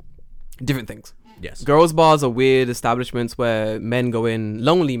 different things. Yes. Girls' bars are weird establishments where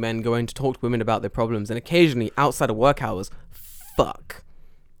lonely men go in to talk to women about their problems, and occasionally, outside of work hours, fuck.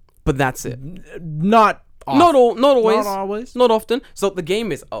 But that's it. Not always. Not always. Not often. So the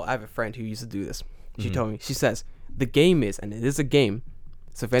game is... Oh, I have a friend who used to do this. She told me. She says, the game is, and it is a game...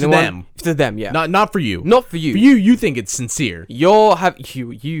 So if anyone... To them, yeah. Not for you. Not for you. For you think it's sincere. You're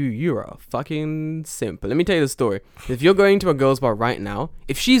a fucking simp. But let me tell you the story. If you're going to a girl's bar right now,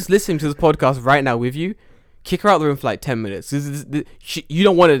 if she's listening to this podcast right now with you, kick her out of the room for like 10 minutes. You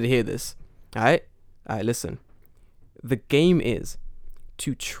don't want her to hear this. Alright, listen. The game is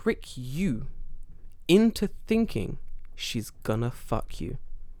to trick you into thinking she's gonna fuck you.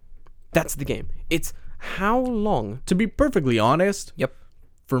 That's the game. It's how long... To be perfectly honest... Yep.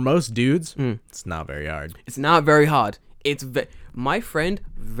 For most dudes, it's not very hard. It's not very hard. My friend,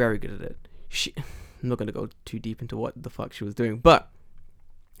 very good at it. I'm not going to go too deep into what the fuck she was doing, but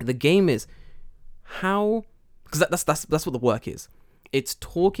the game is how... Because that's what the work is. It's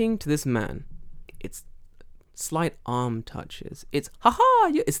talking to this man. It's slight arm touches. It's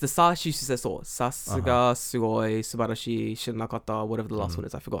haha. It's the sashi shiseso. Sasuga, sugoi, subarashi, shiranakata, whatever the last one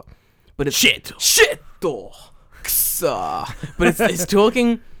is. I forgot. But it's shit. But it's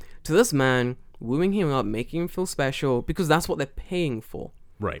talking to this man wooing him up, making him feel special, because that's what they're paying for.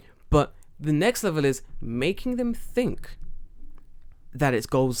 Right. But the next level is making them think that it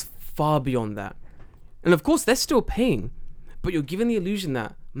goes far beyond that. And of course, they're still paying, but you're given the illusion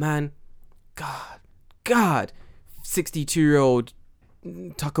that, man, God, 62-year-old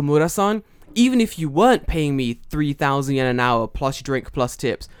Takamura-san, even if you weren't paying me 3,000 yen an hour plus drink plus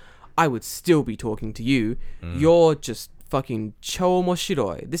tips, I would still be talking to you. You're just fucking cho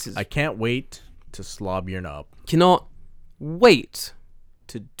moshiroi. This is... I can't wait to slob your knob. Cannot wait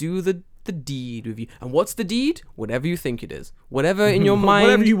to do the deed with you. And what's the deed? Whatever you think it is. Whatever in your mind.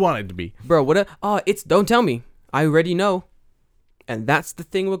 Whatever you want it to be. Bro, whatever. It's... Don't tell me. I already know. And that's the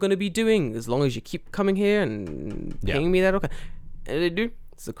thing we're going to be doing as long as you keep coming here and paying me that. Okay. And they do.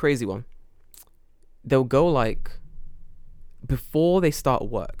 It's a crazy one. They'll go like... Before they start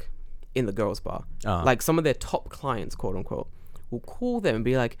work in the girls' bar, like some of their top clients, quote unquote, will call them and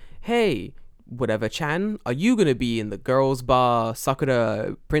be like, hey, whatever Chan, are you going to be in the girls' bar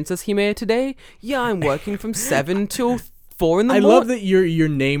Sakura Princess Hime today? Yeah, I'm working from 7 till 4 in the morning. I love that your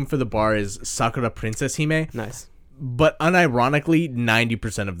name for the bar is Sakura Princess Hime. Nice. But unironically,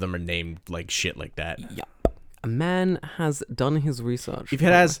 90% of them are named like shit like that. Yep. A man has done his research. If it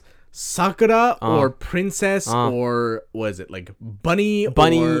has Sakura or Princess or what is it, like Bunny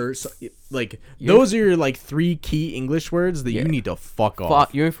or like those are your like 3 key English words that you need to fuck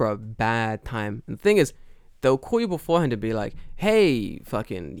off. You're in for a bad time. And the thing is, they'll call you beforehand to be like, hey,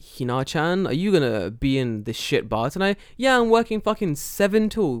 fucking Hina-chan, are you gonna be in this shit bar tonight? Yeah, I'm working fucking 7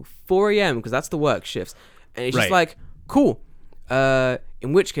 till 4 a.m. because that's the work shifts. And it's just like, cool.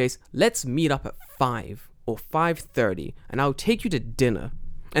 In which case, let's meet up at 5 or 5:30 and I'll take you to dinner.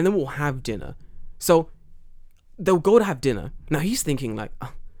 And then we'll have dinner. So they'll go to have dinner. Now he's thinking like,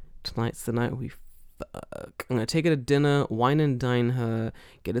 oh, tonight's the night we fuck. I'm going to take her to dinner, wine and dine her,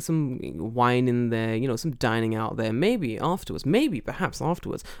 get her some wine in there, some dining out there. Maybe perhaps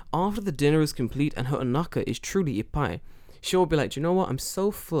afterwards, after the dinner is complete and her onaka is truly ippai, she'll be like, do you know what? I'm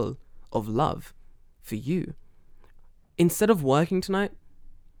so full of love for you. Instead of working tonight,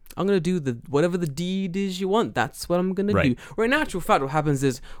 I'm going to do whatever the deed is you want. That's what I'm going to do. Or in actual fact, what happens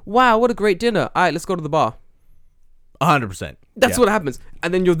is, wow, what a great dinner. All right, let's go to the bar. 100%. That's what happens.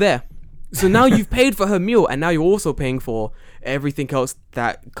 And then you're there. So now you've paid for her meal and now you're also paying for everything else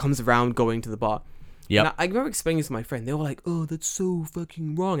that comes around going to the bar. Yeah. I remember explaining this to my friend. They were like, oh, that's so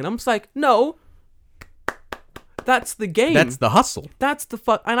fucking wrong. And I'm just like, no. That's the game. That's the hustle. That's the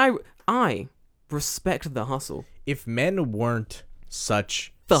And I respect the hustle. If men weren't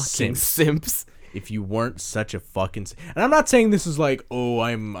such... fucking simps. If you weren't such a fucking... And I'm not saying this is like, oh,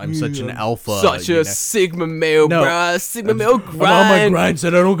 I'm such an alpha. Such a Sigma male, bruh. Sigma male grind. I'm on my grind,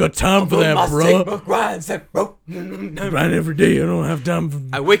 said I don't got time for that, bro. Sigma grind, said, bro. Grind every day, I don't have time for...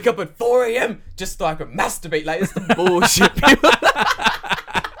 I wake up at 4 a.m. just so I can masturbate. Like, it's the bullshit, people.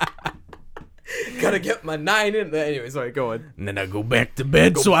 Gotta get my 9 in there. Anyway, sorry, go on. And then I go back to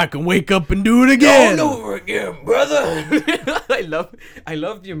bed so I can wake up and do it again. All over again, brother. I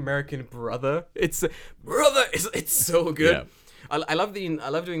love the American brother. It's brother. It's so good. Yeah. I love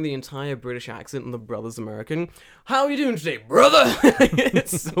doing the entire British accent and the brother's American. How are you doing today, brother?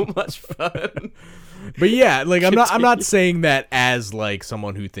 It's so much fun. But yeah, like I'm not saying that as like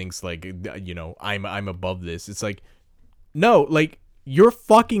someone who thinks like I'm above this. It's like no, like you're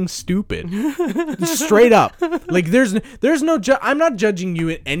fucking stupid. Straight up. Like there's no I'm not judging you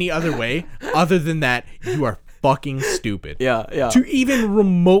in any other way other than that you are fucking stupid. Yeah. To even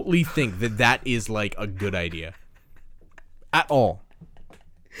remotely think that is like a good idea. At all.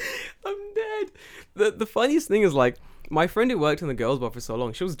 I'm dead. The funniest thing is like my friend who worked in the girls' bar for so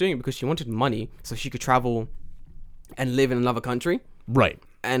long, she was doing it because she wanted money so she could travel and live in another country. Right.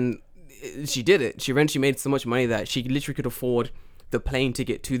 And she did it. She eventually made so much money that she literally could afford the plane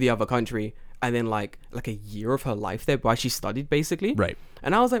ticket to the other country and then like a year of her life there while she studied basically. Right.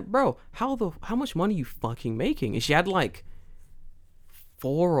 And I was like, bro, how much money are you fucking making? And she had like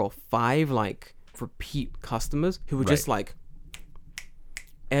 4 or 5 like repeat customers who were just like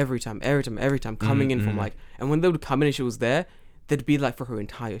every time coming in from like, and when they would come in and she was there, they'd be like for her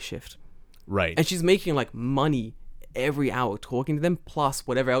entire shift. Right. And she's making like money every hour talking to them, plus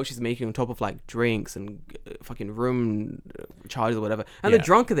whatever else she's making on top of like drinks and fucking room charges or whatever. And the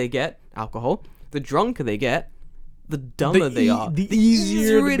drunker they get, alcohol, the drunker they get, the dumber they are. The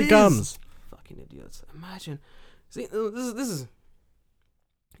easier it becomes. Fucking idiots. Imagine. See, this is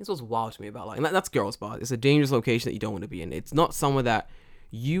what's wild to me about like, and that's girls' bar. It's a dangerous location that you don't want to be in. It's not somewhere that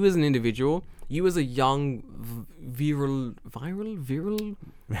you as an individual, you as a young viral,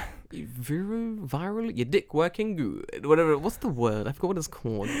 your dick working good, whatever. What's the word? I forgot what it's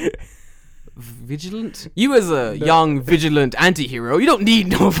called. Vigilant? You as a young, vigilant anti-hero, you don't need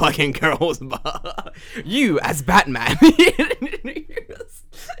no fucking girls bar. You as Batman.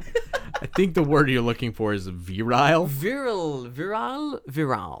 I think the word you're looking for is virile. Viral.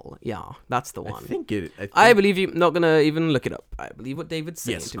 Yeah, that's the one. I believe you. Not gonna even look it up. I believe what David's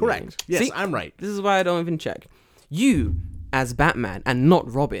saying. Yes, to correct. Me. Yes, See, I'm right. This is why I don't even check. You as Batman and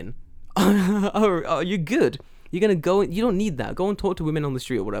not Robin. You're good. You're gonna go. You don't need that. Go and talk to women on the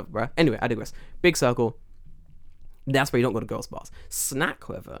street or whatever, bruh. Anyway, I digress. Big circle. That's where you don't go to girls' bars. Snack,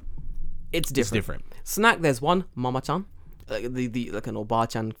 however, it's different. Snack. There's one Mama-chan. The like an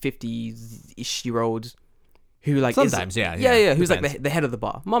Oba-chan, 50-ish-year-old who like sometimes who's depends. Like the head of the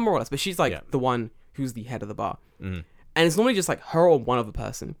bar, more or less, but she's like the one who's the head of the bar, and it's normally just like her or one other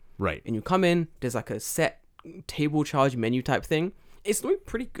person, right? And you come in, there's like a set table charge menu type thing. It's normally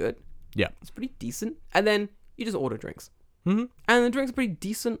pretty good, it's pretty decent, and then you just order drinks, and the drinks are pretty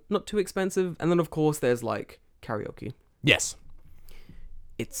decent, not too expensive, and then of course there's like karaoke. Yes,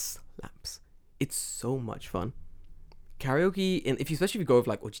 it slaps. It's so much fun. Karaoke, especially if you go with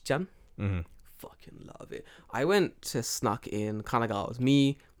like Oji-chan, fucking love it. I went to Snack in Kanagawa. It was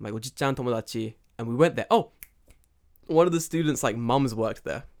me, my Oji-chan tomodachi, and we went there. Oh, one of the students' like mums worked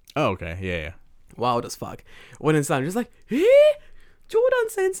there. Oh, okay, yeah. Wild as fuck. Went inside, just like, hey, Jordan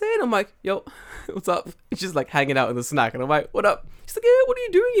Sensei, and I'm like, yo, what's up? She's like hanging out in the Snack, and I'm like, what up? She's like, yeah, what are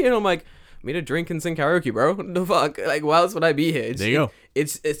you doing here? And I'm like, made a drink and sing karaoke, bro. What the fuck? Like, why else would I be here? There you go.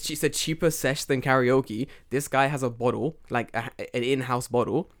 It's a cheaper sesh than karaoke. This guy has a bottle, like an in-house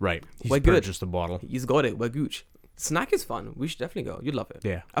bottle. Right. We're good. Just a bottle. He's got it. We're gooch. Snack is fun. We should definitely go. You'd love it.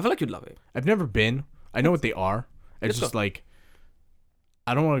 Yeah. I feel like you'd love it. I've never been. I know what they are. It's just like,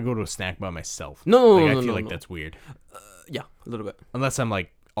 I don't want to go to a snack by myself. No, I feel like that's weird. Yeah, a little bit. Unless I'm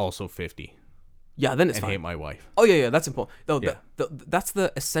like also 50. Yeah, then it's and fine. hate my wife. Oh yeah, that's important. Though that's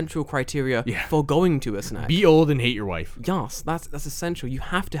the essential criteria for going to a snack. Be old and hate your wife. Yes, that's essential. You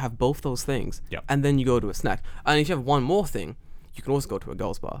have to have both those things. Yep. And then you go to a snack. And if you have one more thing, you can also go to a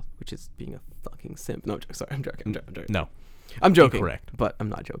girls' bar, which is being a fucking simp. No, sorry, I'm joking. No. I'm joking. Incorrect. But I'm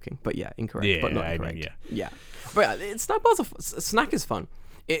not joking. But yeah, incorrect. But not incorrect. I mean, yeah. But snack bars snack is fun.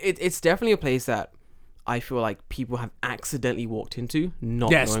 It's definitely a place that I feel like people have accidentally walked into,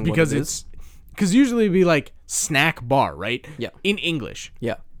 not knowing what it is. Because usually it'd be like snack bar, right? Yeah. In English.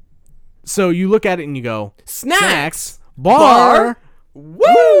 Yeah. So you look at it and you go, snacks bar.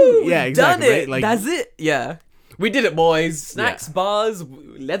 Woo! Yeah, exactly. Done it. Right? Like, that's it. Yeah. We did it, boys. Snacks, bars,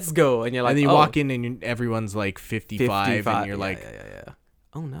 let's go. And you're like, and then you walk in and everyone's like 55 and you're like, yeah.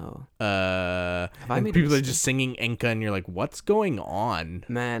 Oh no. And people are just singing Enka and you're like, what's going on?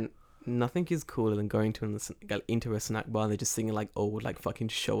 Man, nothing is cooler than going into a snack bar and they're just singing like old like fucking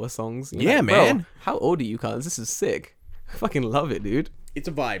Showa songs. You're like, man. How old are you, cuz? This is sick. I fucking love it, dude. It's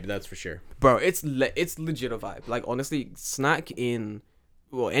a vibe, that's for sure. Bro, it's legit a vibe. Like honestly, snack in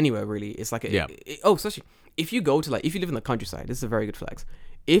anywhere really. It's like especially if you go to if you live in the countryside. This is a very good flex.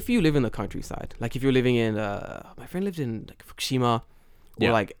 If you live in the countryside, like if you're living in my friend lived in like Fukushima or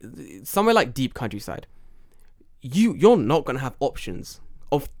like somewhere like deep countryside, you're not gonna have options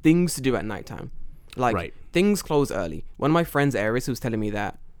of things to do at nighttime. Like things close early. One of my friends, Eris, who was telling me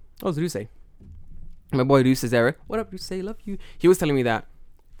that, Zurusei. My boy Luce's era. What up, Luce? Love you. He was telling me that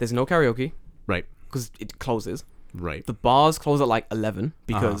there's no karaoke. Right. Because it closes. Right. The bars close at like 11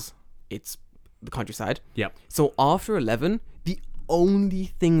 because it's the countryside. Yep. So after 11, the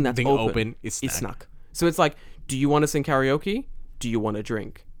only thing that's open is snack. So it's like, do you want to sing karaoke? Do you want to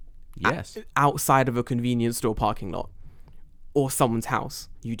drink? Yes. Outside of a convenience store parking lot or someone's house.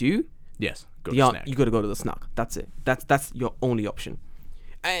 You do? Yes. Go to snack. You got to go to the snack. That's it. That's your only option.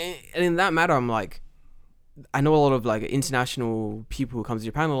 And in that matter, I'm like, I know a lot of like international people who come to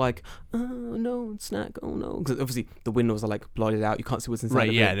Japan are like, oh no, snack, oh no, because obviously the windows are like blotted out, you can't see what's inside.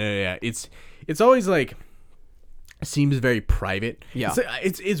 Right? Yeah. It's always like seems very private. Yeah.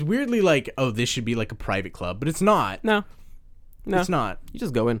 It's weirdly like, oh, this should be like a private club, but it's not. No, it's not. You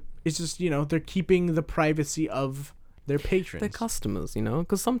just go in. It's just they're keeping the privacy of their patrons. Their customers,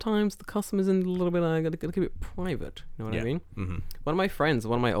 because sometimes the customers in a little bit gotta keep it private. You know what I mean? Mm-hmm. One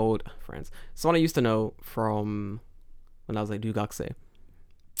of my old friends, someone I used to know from when I was like Dugakse.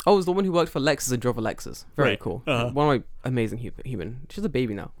 Oh, it was the one who worked for Lexus and drove a Lexus. Very cool. One of my amazing human. She's a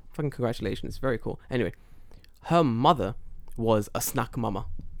baby now. Fucking congratulations. Very cool. Anyway, her mother was a snack mama.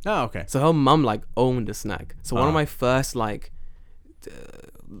 Oh, okay. So her mum like owned a snack. So one of my first like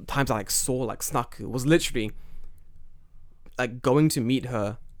times I like saw like snack was literally like going to meet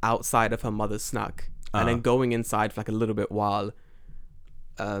her outside of her mother's snack and then going inside for like a little bit while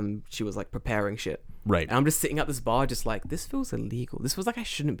she was like preparing shit. Right. And I'm just sitting at this bar, just like, this feels illegal. This feels like I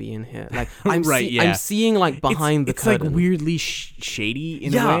shouldn't be in here. Like, I'm I'm seeing like behind the curtain. It's like weirdly shady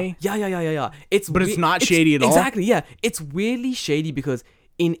in a way. Yeah. It's not shady at all. Exactly. Yeah. It's weirdly shady because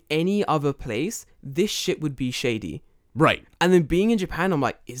in any other place, this shit would be shady. Right. And then being in Japan, I'm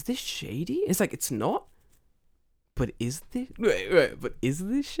like, is this shady? It's like, it's not. But is this? Wait. But is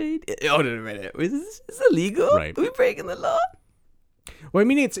this shady? Hold on a minute. Is this illegal? Right. Are we breaking the law? Well, I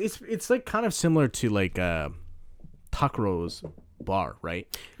mean, it's like kind of similar to like Takuro's bar, right?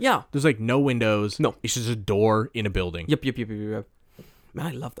 Yeah. There's like no windows. No. It's just a door in a building. Yep. Man,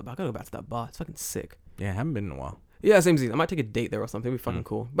 I love that bar. I gotta go back to that bar. It's fucking sick. Yeah, I haven't been in a while. Yeah, same thing. I might take a date there or something. It'd be fucking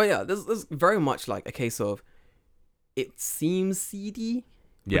cool. But yeah, there's very much like a case of it seems seedy,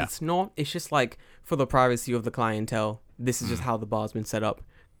 but it's not. It's just like for the privacy of the clientele, this is just how the bar's been set up.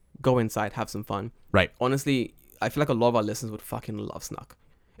 Go inside, have some fun. Right. Honestly, I feel like a lot of our listeners would fucking love Snuck.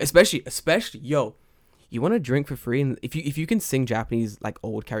 Especially, yo, you want to drink for free, and if you can sing Japanese like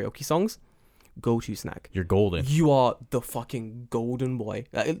old karaoke songs, go to Snack. You're golden. You are the fucking golden boy.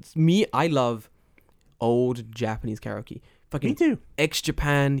 It's me. I love old Japanese karaoke. Fucking me too.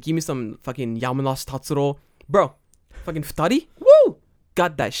 X-Japan. Give me some fucking Yamanashi Tatsuro. Bro, fucking Futari. Woo!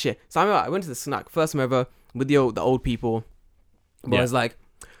 Got that shit. So I went to the Snack. First time ever with the old people. But I was like,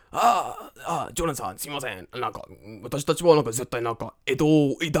 ジョナサン、すいません。なんか、私たちはなんか絶対なんか、江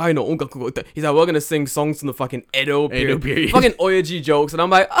戸時代の音楽を歌って。He's like, we're gonna sing songs from the fucking Edo period. Fucking Oyaji jokes. And I'm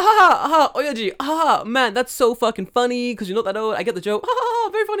like, Oyaji, man, that's so fucking funny. Because you're not that old. I get the joke.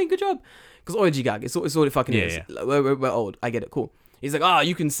 Very funny. Good job. Because Oyaji gag, it's all it fucking is. Yeah. We're old. I get it. Cool. He's like,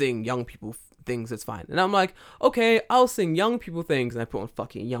 you can sing young people things. It's fine. And I'm like, okay, I'll sing young people things. And I put on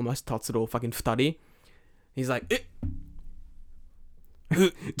fucking Yamanashi Tatsuro, fucking Futari. He's like,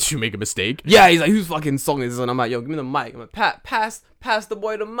 Did you make a mistake? Yeah, he's like, whose fucking song is this? And I'm like, yo, give me the mic. I'm like, pass the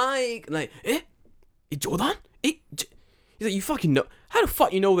boy the mic. And like, Jordan? He's like, you fucking know. How the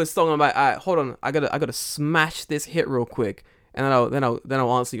fuck you know this song? I'm like, all right, hold on. I gotta smash this hit real quick. And then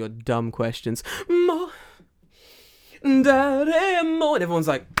I'll answer your dumb questions. And everyone's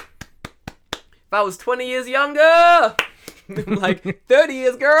like, if I was 20 years younger, I'm like 30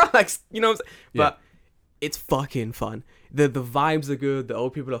 years, girl. Like, you know what I'm saying? But it's fucking fun. The vibes are good. The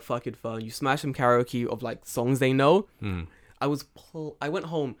old people are fucking fun. You smash some karaoke of like songs they know. I went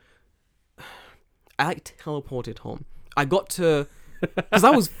home. I like teleported home. I got to, because I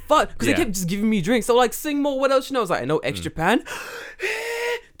was fun. Because they kept just giving me drinks. So like, sing more. What else you know? I was like, I know X-Japan.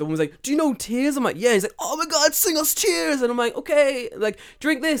 The one was like, do you know Tears? I'm like, yeah. He's like, oh my god, sing us Cheers. And I'm like, okay. Like,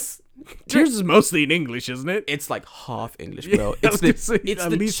 drink this. Tears is mostly in English, isn't it? It's like half English, bro. It's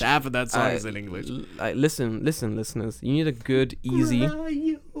at least half of that song is in English. Listen, listeners. You need a good, easy.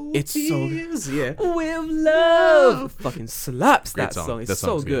 It's so good. With love. Fucking slaps that song. It's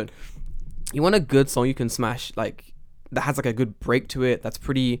so good. You want a good song you can smash, like that has like a good break to it. That's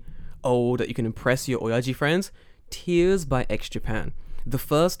pretty old. That you can impress your oyaji friends. Tears by X-Japan. The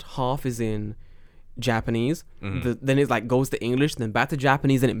first half is in Japanese, then it like goes to English, then back to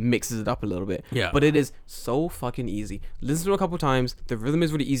Japanese, and it mixes it up a little bit. But it is so fucking easy. Listen to it a couple times. The rhythm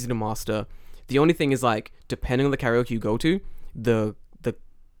is really easy to master. The only thing is like, depending on the karaoke you go to, the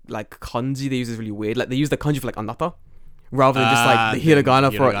like kanji they use is really weird. Like they use the kanji for like anata rather than just like the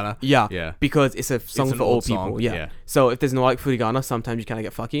hiragana for it. Because it's a song for old people. So if there's no like furigana, sometimes you kind of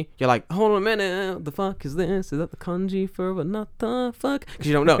get fucky. You're like, hold on a minute, the fuck is this? Is that the kanji for anata? Fuck, because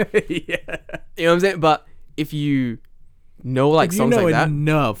you don't know. You know what I'm saying? But if you know like songs like that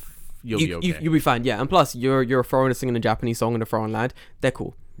enough, you'll be okay. You'll be fine. Yeah, and plus you're a foreigner singing a Japanese song in a foreign land. They're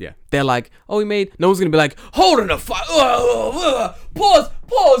cool. Yeah, they're like, we made. No one's gonna be like, hold on a fuck.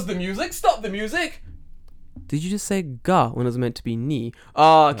 Pause the music. Stop the music. Did you just say ga when it was meant to be ni?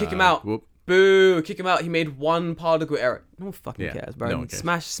 Kick him out. Whoop. Boo, kick him out. He made one particle error. No one fucking cares, bro. No one cares.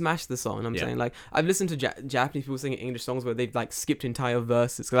 Smash the song. I'm saying, like, I've listened to Japanese people singing English songs where they've like skipped entire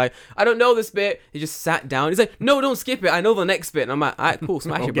verses. Like, I don't know this bit. He just sat down. He's like, no, don't skip it. I know the next bit. And I'm like, all right, cool,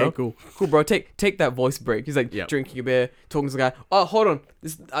 smash it, bro. Cool, bro. Take that voice break. He's like drinking a beer, talking to the guy. Oh, hold on.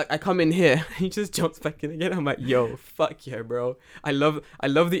 I come in here. He just jumps back in again. I'm like, yo, fuck yeah, bro. I love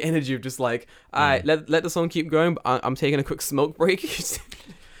the energy of just like, all right, let the song keep going. But I'm taking a quick smoke break.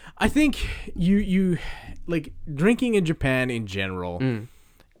 I think you like drinking in Japan in general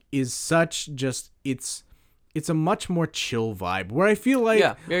is such just it's a much more chill vibe where I feel like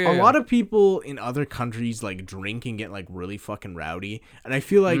a lot of people in other countries like drink and get like really fucking rowdy, and I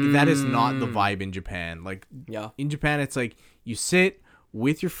feel like that is not the vibe in Japan. Like in Japan it's like you sit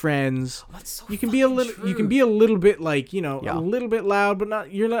with your friends. You can be a little bit like, you know, a little bit loud,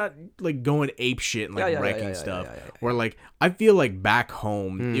 but you're not like going ape shit and like wrecking stuff. Where like I feel like back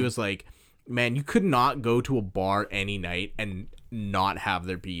home it was like man, you could not go to a bar any night and not have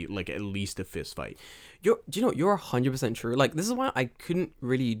there be like at least a fist fight. Do you know, you're 100% true. Like, this is why I couldn't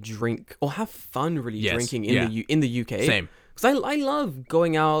really drink or have fun really drinking in the UK. Same. Because I love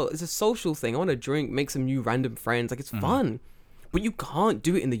going out. It's a social thing. I want to drink, make some new random friends. Like, it's fun. But you can't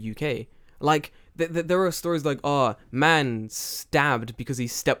do it in the UK. Like, there are stories like, oh, man stabbed because he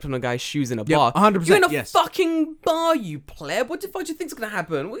stepped on a guy's shoes in a bar. 100%. You're in a fucking bar, you pleb. What the fuck do you think's going to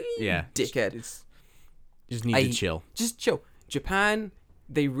happen? Dickhead. You just need to chill. Just chill. Japan,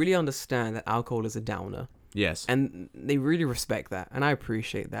 they really understand that alcohol is a downer. Yes. And they really respect that. And I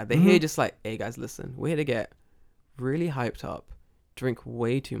appreciate that. They're here just like, hey, guys, listen. We're here to get really hyped up, drink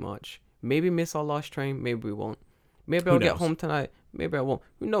way too much, maybe miss our last train, maybe we won't, maybe I'll get home tonight, maybe I won't,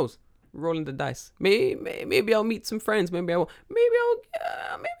 who knows, rolling the dice, maybe I'll meet some friends, maybe I won't, maybe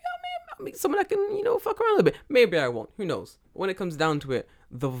I'll meet someone I can, fuck around a little bit, maybe I won't, who knows. When it comes down to it,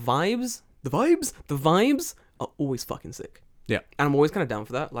 the vibes are always fucking sick. Yeah. And I'm always kind of down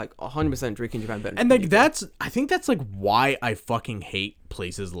for that. Like, 100% drinking in Japan better. And like I think that's like why I fucking hate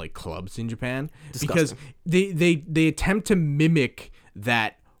places like clubs in Japan. Disgusting. Because they attempt to mimic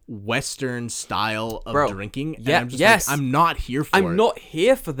that Western style of drinking. And I'm just like, I'm not here for it. I'm not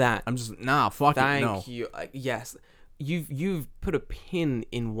here for that. I'm just, fuck it, no. Thank you. Yes. You've put a pin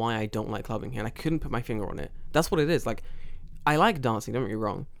in why I don't like clubbing here, and I couldn't put my finger on it. That's what it is. Like, I like dancing, don't get me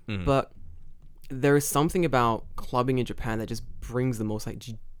wrong. But there is something about clubbing in Japan that just brings the most like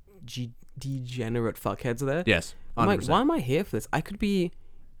degenerate fuckheads there. Yes, 100%. I'm like, why am I here for this? I could be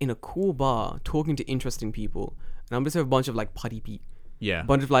in a cool bar talking to interesting people, and I'm just with a bunch of like putty Pete. Yeah, a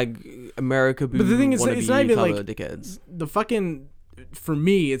bunch of like America boo. But the thing is, it's not even like dickheads. The fucking, for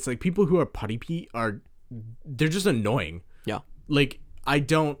me, it's like people who are putty Pete they're just annoying. Yeah, like I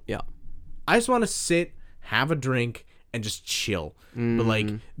don't. Yeah, I just want to sit, have a drink, and just chill. But like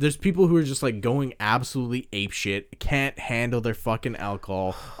there's people who are just like going absolutely apeshit, can't handle their fucking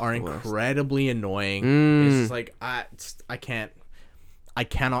alcohol, are incredibly annoying. It's just like I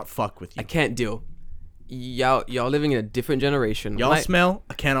cannot fuck with you. I can't deal. Y'all living in a different generation. Y'all smell,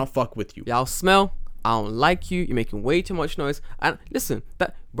 I cannot fuck with you. Y'all smell, I don't like you. You're making way too much noise. And listen,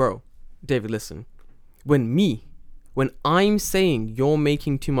 David, listen. When I'm saying you're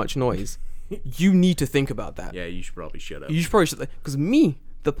making too much noise, you need to think about that. Yeah, you should probably shut up. Because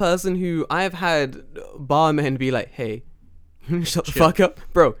the person who I have had barmen be like, hey, shut the fuck up.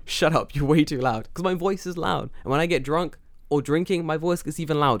 Bro, shut up. You're way too loud. Because my voice is loud. And when I get drunk or drinking, my voice gets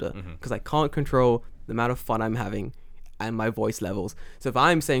even louder. Because I can't control the amount of fun I'm having and my voice levels. So if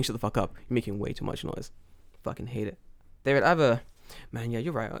I'm saying shut the fuck up, you're making way too much noise. Fucking hate it. David, man, yeah,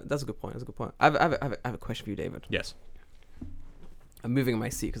 you're right. That's a good point. I have a question for you, David. Yes. I'm moving in my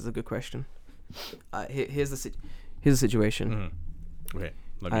seat because it's a good question. Here's the situation. Okay,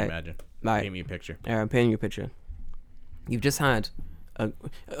 let me imagine. Paint me a picture. I'm painting you a picture. You've just had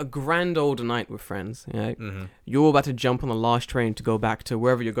a grand old night with friends. Yeah? You're about to jump on the last train to go back to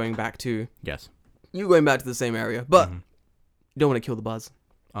wherever you're going back to. Yes. You're going back to the same area, but you don't want to kill the buzz.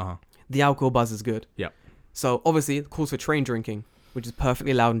 The alcohol buzz is good. Yep. So obviously, it calls for train drinking, which is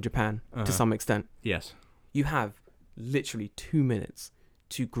perfectly allowed in Japan to some extent. Yes. You have literally 2 minutes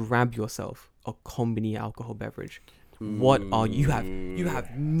to grab yourself a combini alcohol beverage. What are you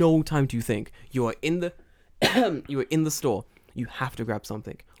have no time to think. You are in the store. You have to grab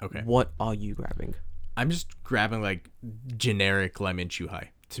something. Okay. What are you grabbing? I'm just grabbing like generic lemon chuhai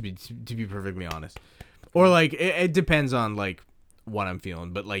to be perfectly honest. Or like it depends on like what I'm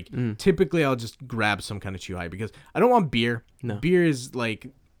feeling, but like typically I'll just grab some kind of chuhai because I don't want beer. No. Beer is like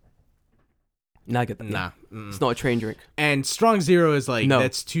I get that. Nah. It's not a train drink. And Strong Zero is like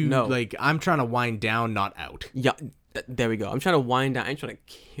that's too like I'm trying to wind down, not out. Yeah. There we go. I'm trying to wind down. I'm trying to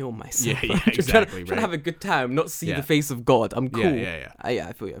kill myself. Yeah, exactly. Trying to have a good time, not see the face of God. I'm cool. Yeah.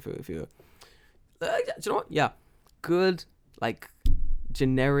 I feel you. Do you know what? Yeah. Good, like,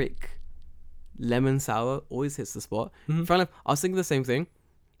 generic lemon sour always hits the spot. Fair enough. I was thinking the same thing.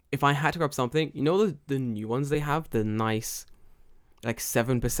 If I had to grab something, you know the new ones they have? The nice, like,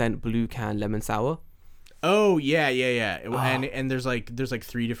 7% blue can lemon sour? Oh yeah. And there's like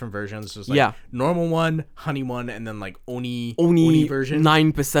 3 different versions. There's like normal one, honey one, and then like oni version.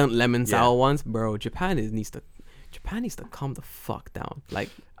 9% lemon sour ones. Bro, Japan needs to calm the fuck down.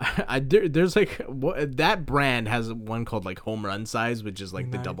 Like there's like that brand has one called like Home Run Size, which is like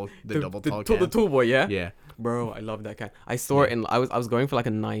the double tall can. The tall boy, yeah. Yeah. Bro, I love that can. I saw it in I was going for like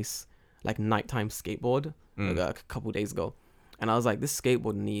a nice like nighttime skateboard like a couple days ago. And I was like, this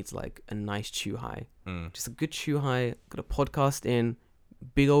skateboard needs like a nice chew high. Just a good chew high, got a podcast in,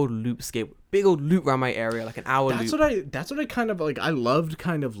 big old loop around my area, like an hour loop. That's what I kind of like. I loved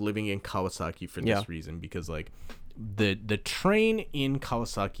kind of living in Kawasaki for this reason, because like the train in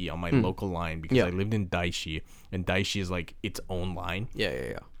Kawasaki on my local line, because I lived in Daishi, and Daishi is like its own line.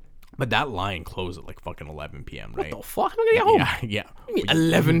 Yeah. But that line closed at like fucking 11 p.m. Right? What the fuck? I'm gonna get home. Yeah. What do you mean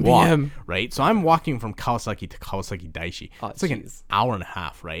 11 p.m. Right? So I'm walking from Kawasaki to Kawasaki Daishi. It's like an hour and a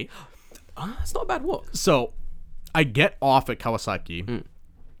half, right? It's not a bad walk. So I get off at Kawasaki.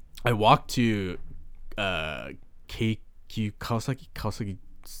 I walk to Kawasaki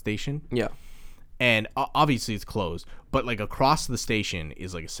Station. Yeah. And obviously it's closed, but like across the station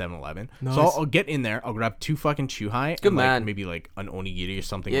is like a 7-Eleven. Nice. So I'll get in there, I'll grab 2 fucking Chuhai and man. like maybe like an onigiri or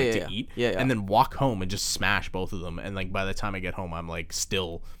something to eat, and then walk home and just smash both of them. And like by the time I get home, I'm like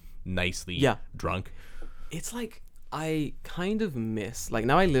still nicely drunk. It's like I kind of miss, like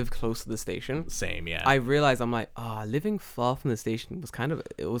now I live close to the station. Same, yeah. I realize I'm like, living far from the station was kind of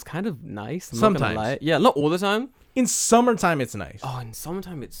nice. I'm Sometimes. not gonna lie. Yeah, not all the time. In summertime, it's nice. Oh, in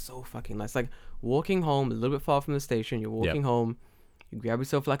summertime, it's so fucking nice. Like walking home a little bit far from the station, you're walking home, you grab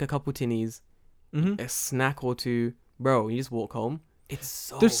yourself like a couple tinnies, a snack or two, bro. You just walk home. It's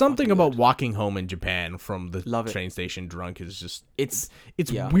so. There's something fucking about good. walking home in Japan from the Love it. train station drunk is just. It's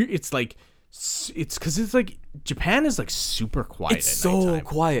weird. It's like. It's because it's like Japan is like super quiet. It's at so nighttime.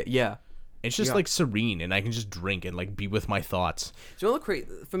 quiet. Yeah. It's just like serene, and I can just drink and like be with my thoughts. Do you know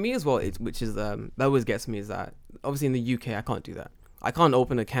what for me as well? Which is that always gets me is that obviously in the UK I can't do that. I can't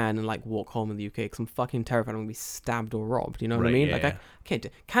open a can and like walk home in the UK because I'm fucking terrified I'm gonna be stabbed or robbed. You know what I mean? Yeah, like I can't do.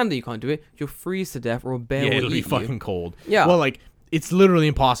 Canada you can't do it. You'll freeze to death or a bear will It'll be eat fucking you. cold. Yeah. Well, like it's literally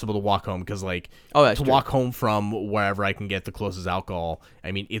impossible to walk home because like that's to true. walk home from wherever I can get the closest alcohol.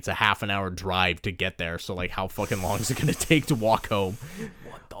 I mean, it's a half an hour drive to get there. So like, how fucking long is it gonna take to walk home?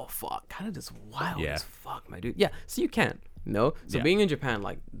 What the fuck? Canada's wild Yeah. as fuck, my dude. Yeah. So you can't. No. So being in Japan,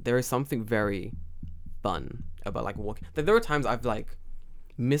 like there is something very fun about like walking. Like, there are times I've like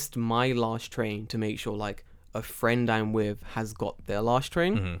missed my last train to make sure like a friend I'm with has got their last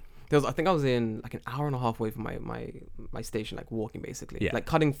train. I think I was in like an hour and a half away from my station, like walking basically, like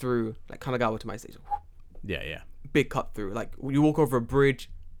cutting through like Kanagawa to my station. Yeah. Big cut through, like you walk over a bridge,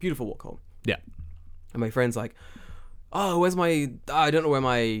 beautiful walk home. Yeah. And my friend's like, oh, where's I don't know where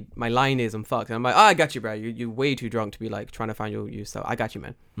my line is, I'm fucked. And I'm like, I got you, bro. You're way too drunk to be like trying to find your stuff. I got you,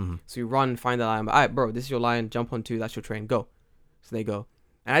 man. So you run, find the line. I'm like, all right, bro, this is your line. Jump on 2, that's your train. Go. So they go.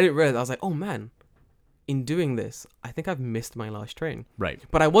 And I didn't realize, I was like, oh man, in doing this, I think I've missed my last train. Right.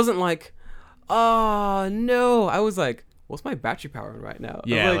 But I wasn't like, oh no. I was like, what's my battery power right now?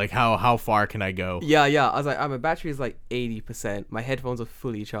 Yeah, like how far can I go? Yeah. I was like, my battery is like 80%. My headphones are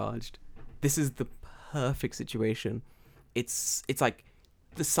fully charged. This is the perfect situation. It's like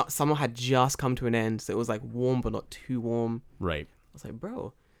the summer had just come to an end, so it was like warm but not too warm. Right. I was like,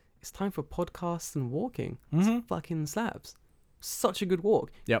 bro, it's time for podcasts and walking. It's fucking slaps. Such a good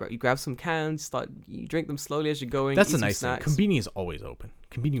walk. Yeah. You grab some cans, you drink them slowly as you're going. That's eat the some nice snacks. thing. Konbini is always open.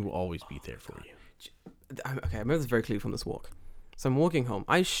 Konbini will always be there for you. Okay, I remember this very clearly from this walk. So I'm walking home.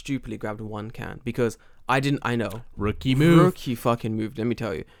 I stupidly grabbed 1 can because I know. Rookie move. Rookie fucking move, let me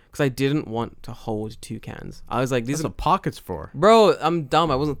tell you. Because I didn't want to hold 2 cans. I was like, these That's are what pockets for. Bro, I'm dumb.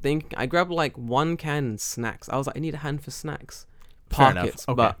 I wasn't thinking. I grabbed like 1 can and snacks. I was like, I need a hand for snacks. Fair enough. Pockets.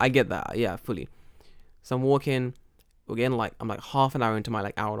 Okay. But I get that. Yeah, fully. So I'm walking. Again, like I'm like half an hour into my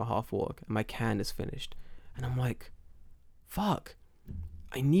like hour and a half walk, and my can is finished. And I'm like, fuck.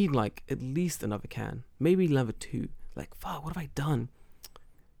 I need like at least another can. Maybe another 2. Like, fuck, what have I done?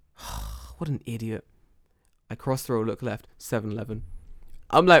 What an idiot. I cross the road, look left, 7-Eleven.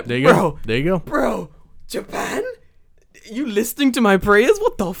 I'm like, There you bro, go. There you go. bro, Japan? You listening to my prayers?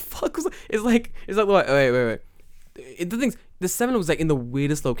 What the fuck was that? It's like wait. The thing's, the 7 was like in the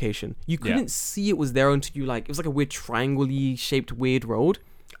weirdest location. You couldn't see it was there until you like, it was like a weird triangle-y shaped weird road.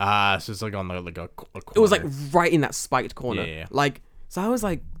 So it's like on like a corner. It was like right in that spiked corner. Yeah. Like, so I was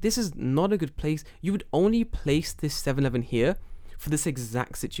like, this is not a good place. You would only place this 7-Eleven here for this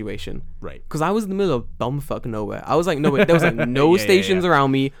exact situation. Right. Because I was in the middle of bumfuck nowhere. I was like, nowhere. There was like no stations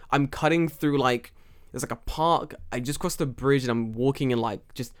around me. I'm cutting through like, there's like a park. I just crossed the bridge and I'm walking in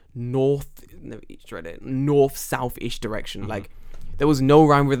like just north-south-ish direction. Like there was no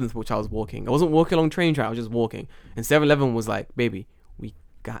rhyme rhythm to which I was walking. I wasn't walking along train track. I was just walking. And 7-Eleven was like, baby, we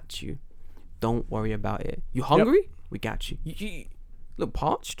got you. Don't worry about it. You hungry? We got you. You look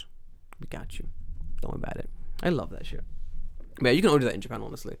parched? We got you. Don't worry about it. I love that shit. Yeah, you can order that in Japan,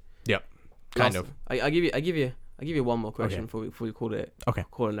 honestly. Yep. Kind of. I give you one more question before we call it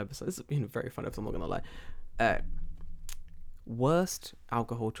an episode. This has been a very fun episode, I'm not gonna lie. Worst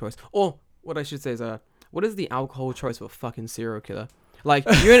alcohol choice. Or what I should say is what is the alcohol choice of a fucking serial killer? Like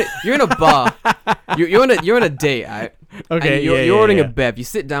you're in a bar, you're in a date, right? Okay, and you're ordering a bev. You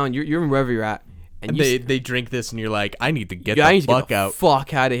sit down, you're in wherever you're at, and they drink this, and you're like, I need to get I need the to fuck get the out.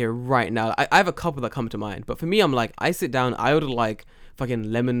 fuck out of here right now. I have a couple that come to mind, but for me, I'm like, I sit down, I order like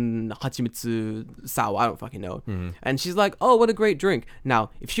fucking lemon hachimitsu sour, I don't fucking know. And she's like, oh, what a great drink. Now,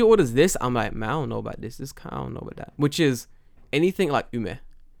 if she orders this, I'm like, man, I don't know about this. I don't know about that. Which is anything like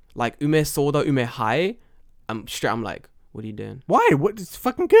ume soda, ume hai. I'm like, what are you doing? Why? What? It's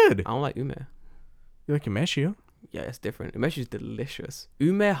fucking good. I don't like ume. You like umeshu? Yeah, it's different. Umeshu is delicious.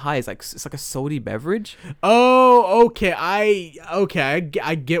 Ume hai is like, it's like a soda beverage. Oh, okay.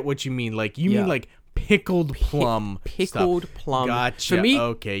 I get what you mean. Like you mean like pickled plum. Pickled stuff. plum. Gotcha. For me,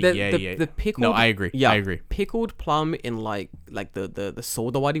 okay. The pickled. No, I agree. Yeah, I agree. Pickled plum in like the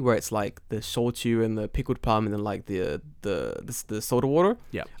soda wadi, where it's like the shochu and the pickled plum, and then like the soda water.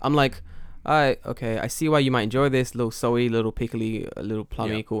 Yeah. I'm like, alright, okay, I see why you might enjoy this. Little soy, little pickly, a little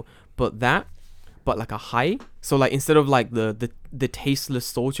plummy, cool. But like a high. So like instead of like the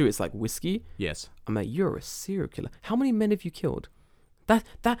tasteless soju, it's like whiskey. Yes. I'm like, you're a serial killer. How many men have you killed?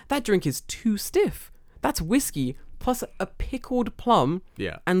 That drink is too stiff. That's whiskey plus a pickled plum.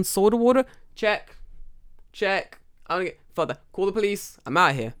 Yeah. And soda water. Check. I don't get further. Call the police. I'm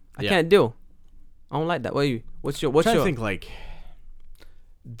out of here. I can't deal. I don't like that. What are you? What's your? I think like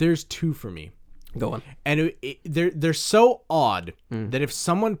there's two for me. Go on. And they're so odd that if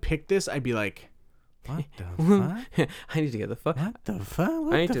someone picked this, I'd be like, what the fuck? I need to get the fuck. What the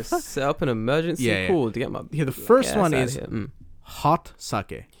fuck? I need to set up an emergency call to get my. Yeah, the first one is hot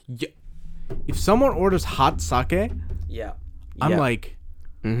sake. Yeah. If someone orders hot sake, Yeah. I'm like,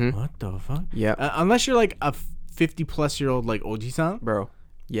 what the fuck? Yeah. Unless you're like a 50-plus-year-old like oji-san, Bro.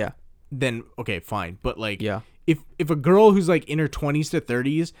 Yeah. then okay, fine. But like, Yeah. if a girl who's like in her 20s to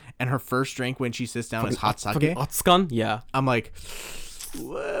 30s and her first drink when she sits down is hot sake, Otsukan? Yeah. I'm like,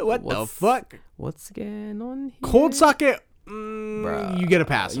 what the fuck? What's going on here? Cold sake, you get a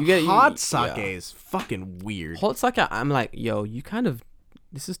pass. Hot sake is fucking weird. Hot sake, I'm like, yo, you kind of,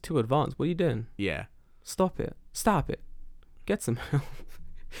 this is too advanced. What are you doing? Yeah. Stop it. Get some help.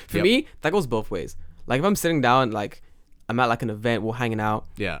 For me, that goes both ways. Like if I'm sitting down, like I'm at like an event, we're hanging out.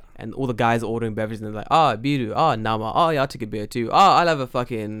 Yeah. And all the guys are ordering beverages and they're like, biru, nama, yeah, I'll take a beer too. I'll have a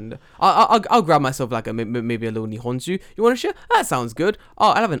fucking, I'll grab myself like maybe a little nihonshu. You want to share? That sounds good.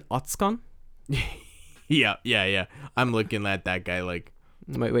 I'll have an otsukan. Yeah. I'm looking at that guy like,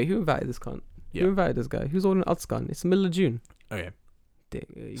 wait, who invited this cunt? Yeah. Who invited this guy? Who's ordering otsukan? It's the middle of June. Okay.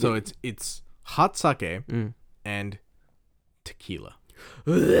 So it's hot sake and tequila.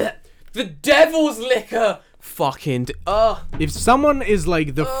 The devil's liquor. Fucking. If someone is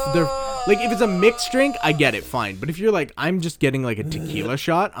like they're like if it's a mixed drink, I get it, fine. But if you're like, I'm just getting like a tequila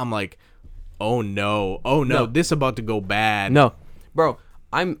shot, I'm like, oh no, this about to go bad. No, bro,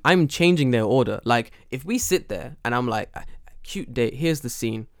 I'm changing their order. Like if we sit there and I'm like, cute date. Here's the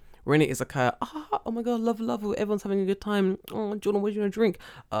scene. We're in it. It's like, oh my god, love. Everyone's having a good time. Oh, Jordan, what are you gonna drink?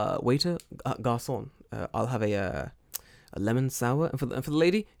 Waiter, garçon. I'll have a lemon sour, and for the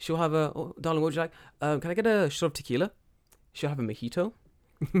lady, she'll have darling, what would you like? Can I get a shot of tequila? She'll have a mojito.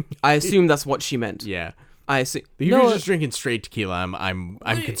 I assume that's what she meant. Yeah. I see. If you're just drinking straight tequila, I'm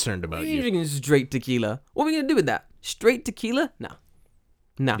concerned about you. You're drinking straight tequila. What are we gonna do with that? Straight tequila?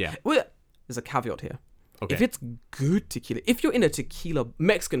 Nah. Yeah. Well, there's a caveat here. Okay. If it's good tequila, if you're in a tequila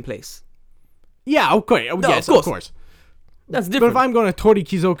Mexican place, yeah, okay, yes, of course. That's different. But if I'm going to Tori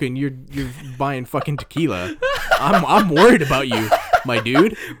Kizoku and you're buying fucking tequila, I'm worried about you, my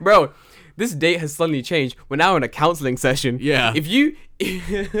dude. Bro, this date has suddenly changed. We're now in a counseling session. Yeah.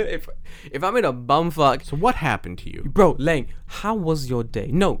 If I'm in a bumfuck. So what happened to you? Bro, Lang, how was your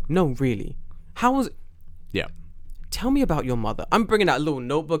day? No, really. How was... Yeah. Tell me about your mother. I'm bringing out a little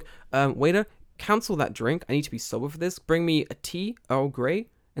notebook. Waiter, cancel that drink. I need to be sober for this. Bring me a tea, Earl Grey,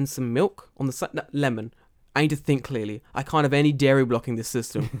 and some milk on the side. No, lemon. I need to think clearly. I can't have any dairy blocking this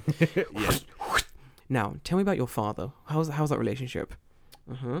system. Yeah. Now, tell me about your father. How's that relationship?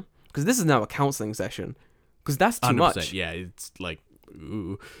 Because this is now a counseling session. Because that's too 100%, much. Yeah, it's like,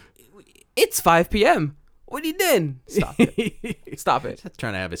 ooh. It's 5 p.m. What are you doing? Stop it. Stop it.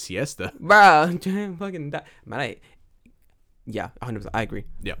 Trying to have a siesta. Bruh, fucking that. Man, yeah, 100%. I agree.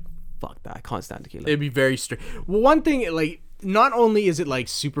 Yeah. Fuck that. I can't stand tequila. It'd be very strange. Well, one thing, like, not only is it, like,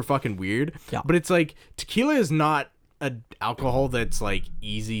 super fucking weird, but it's, like, tequila is not an alcohol that's, like,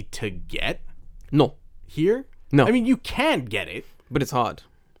 easy to get. No. Here? No. I mean, you can get it. But it's hard.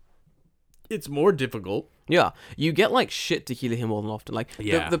 It's more difficult. Yeah, you get like shit tequila here more than often. Like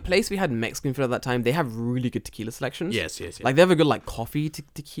the place we had Mexican food at that time, they have really good tequila selections. Yes. Like they have a good like coffee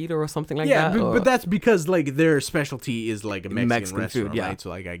tequila or something like that. Yeah, but that's because like their specialty is like a Mexican restaurant, food, yeah. right? So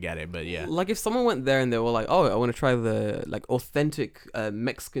like I get it, but yeah. Like if someone went there and they were like, "Oh, I want to try the like authentic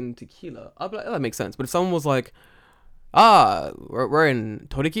Mexican tequila," I'd be like, oh, that makes sense. But if someone was like, we're in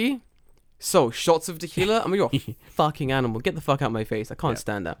Toriki, so shots of tequila, I'm like, you're a fucking animal. Get the fuck out of my face. I can't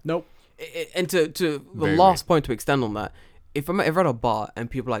stand that. Nope. And to the last point to extend on that, if I'm ever at a bar and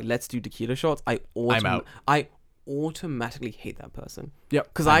people are like, let's do tequila shots, I automatically hate that person. Yep.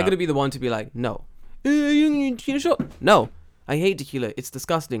 Because I'm going to be the one to be like, no. You need tequila shot? No. I hate tequila. It's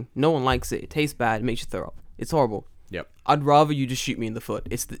disgusting. No one likes it. It tastes bad. It makes you throw up. It's horrible. Yep. I'd rather you just shoot me in the foot.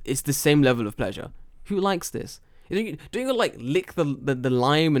 It's the same level of pleasure. Who likes this? Don't you like lick the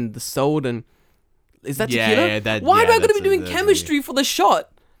lime and the soda and... Is that tequila? Why am I going to be doing chemistry for the shot?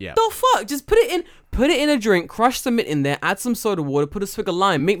 Yeah. The fuck? Just put it in a drink, crush some mint in there, add some soda water, put a swig of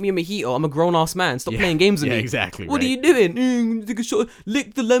lime, make me a mojito. I'm a grown ass man. Stop playing games with me. Yeah, exactly. What are you doing? Take a shot,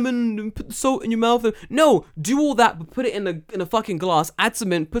 lick the lemon, and put the salt in your mouth. No, do all that, but put it in a fucking glass, add some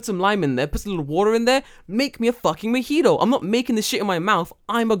mint, put some lime in there, put some little water in there, make me a fucking mojito. I'm not making this shit in my mouth.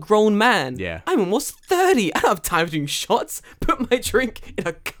 I'm a grown man. Yeah. I'm almost 30. I don't have time for doing shots. Put my drink in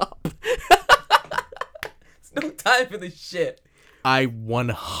a cup. There's no time for this shit. I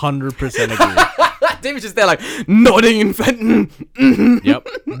 100% agree. David's just there like nodding and fenton. Yep.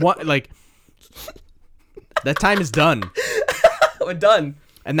 What like that time is done. We're done.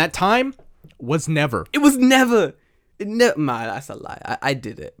 And that time was never. It was never. Man, that's a lie. I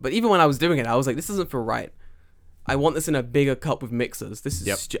did it. But even when I was doing it, I was like, this doesn't feel right. I want this in a bigger cup with mixers. This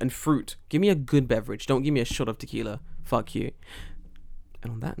is and fruit. Give me a good beverage. Don't give me a shot of tequila. Fuck you.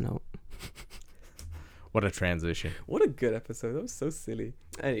 And on that note. What a transition. What a good episode. That was so silly.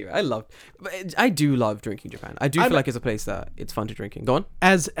 Anyway, I do love drinking Japan. I do feel like it's a place that it's fun to drink in. Go on.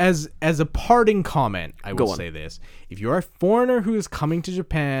 As a parting comment, I will say this. If you're a foreigner who is coming to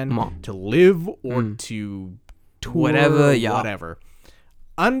Japan to live or to tour whatever,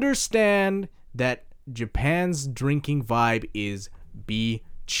 understand that Japan's drinking vibe is be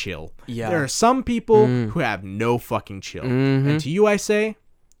chill. Yeah. There are some people who have no fucking chill. And to you I say,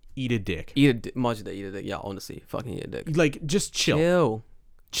 eat a dick. Eat a dick. Yeah, honestly. Fucking eat a dick. Like, just chill.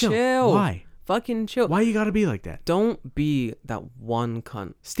 Chill. Why? Fucking chill. Why you gotta be like that? Don't be that one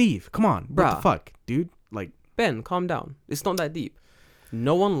cunt. Steve, come on. Bruh. What the fuck, dude? Like, Ben, calm down. It's not that deep.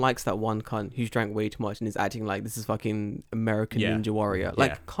 No one likes that one cunt who's drank way too much and is acting like this is fucking American Ninja Warrior.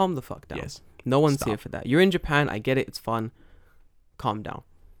 Like, calm the fuck down. Yes. No one's here for that. You're in Japan. I get it. It's fun. Calm down.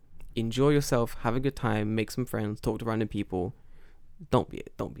 Enjoy yourself. Have a good time. Make some friends. Talk to random people. Don't be a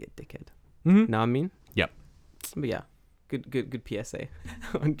dickhead. Know what I mean? Yep. But yeah, good PSA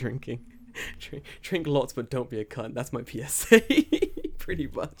on drinking. Drink lots, but don't be a cunt. That's my PSA, pretty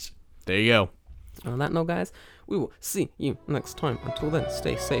much. There you go. On that note, guys, we will see you next time. Until then,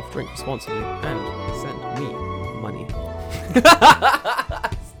 stay safe, drink responsibly, and send me money.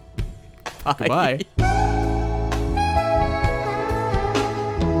 Bye. Goodbye.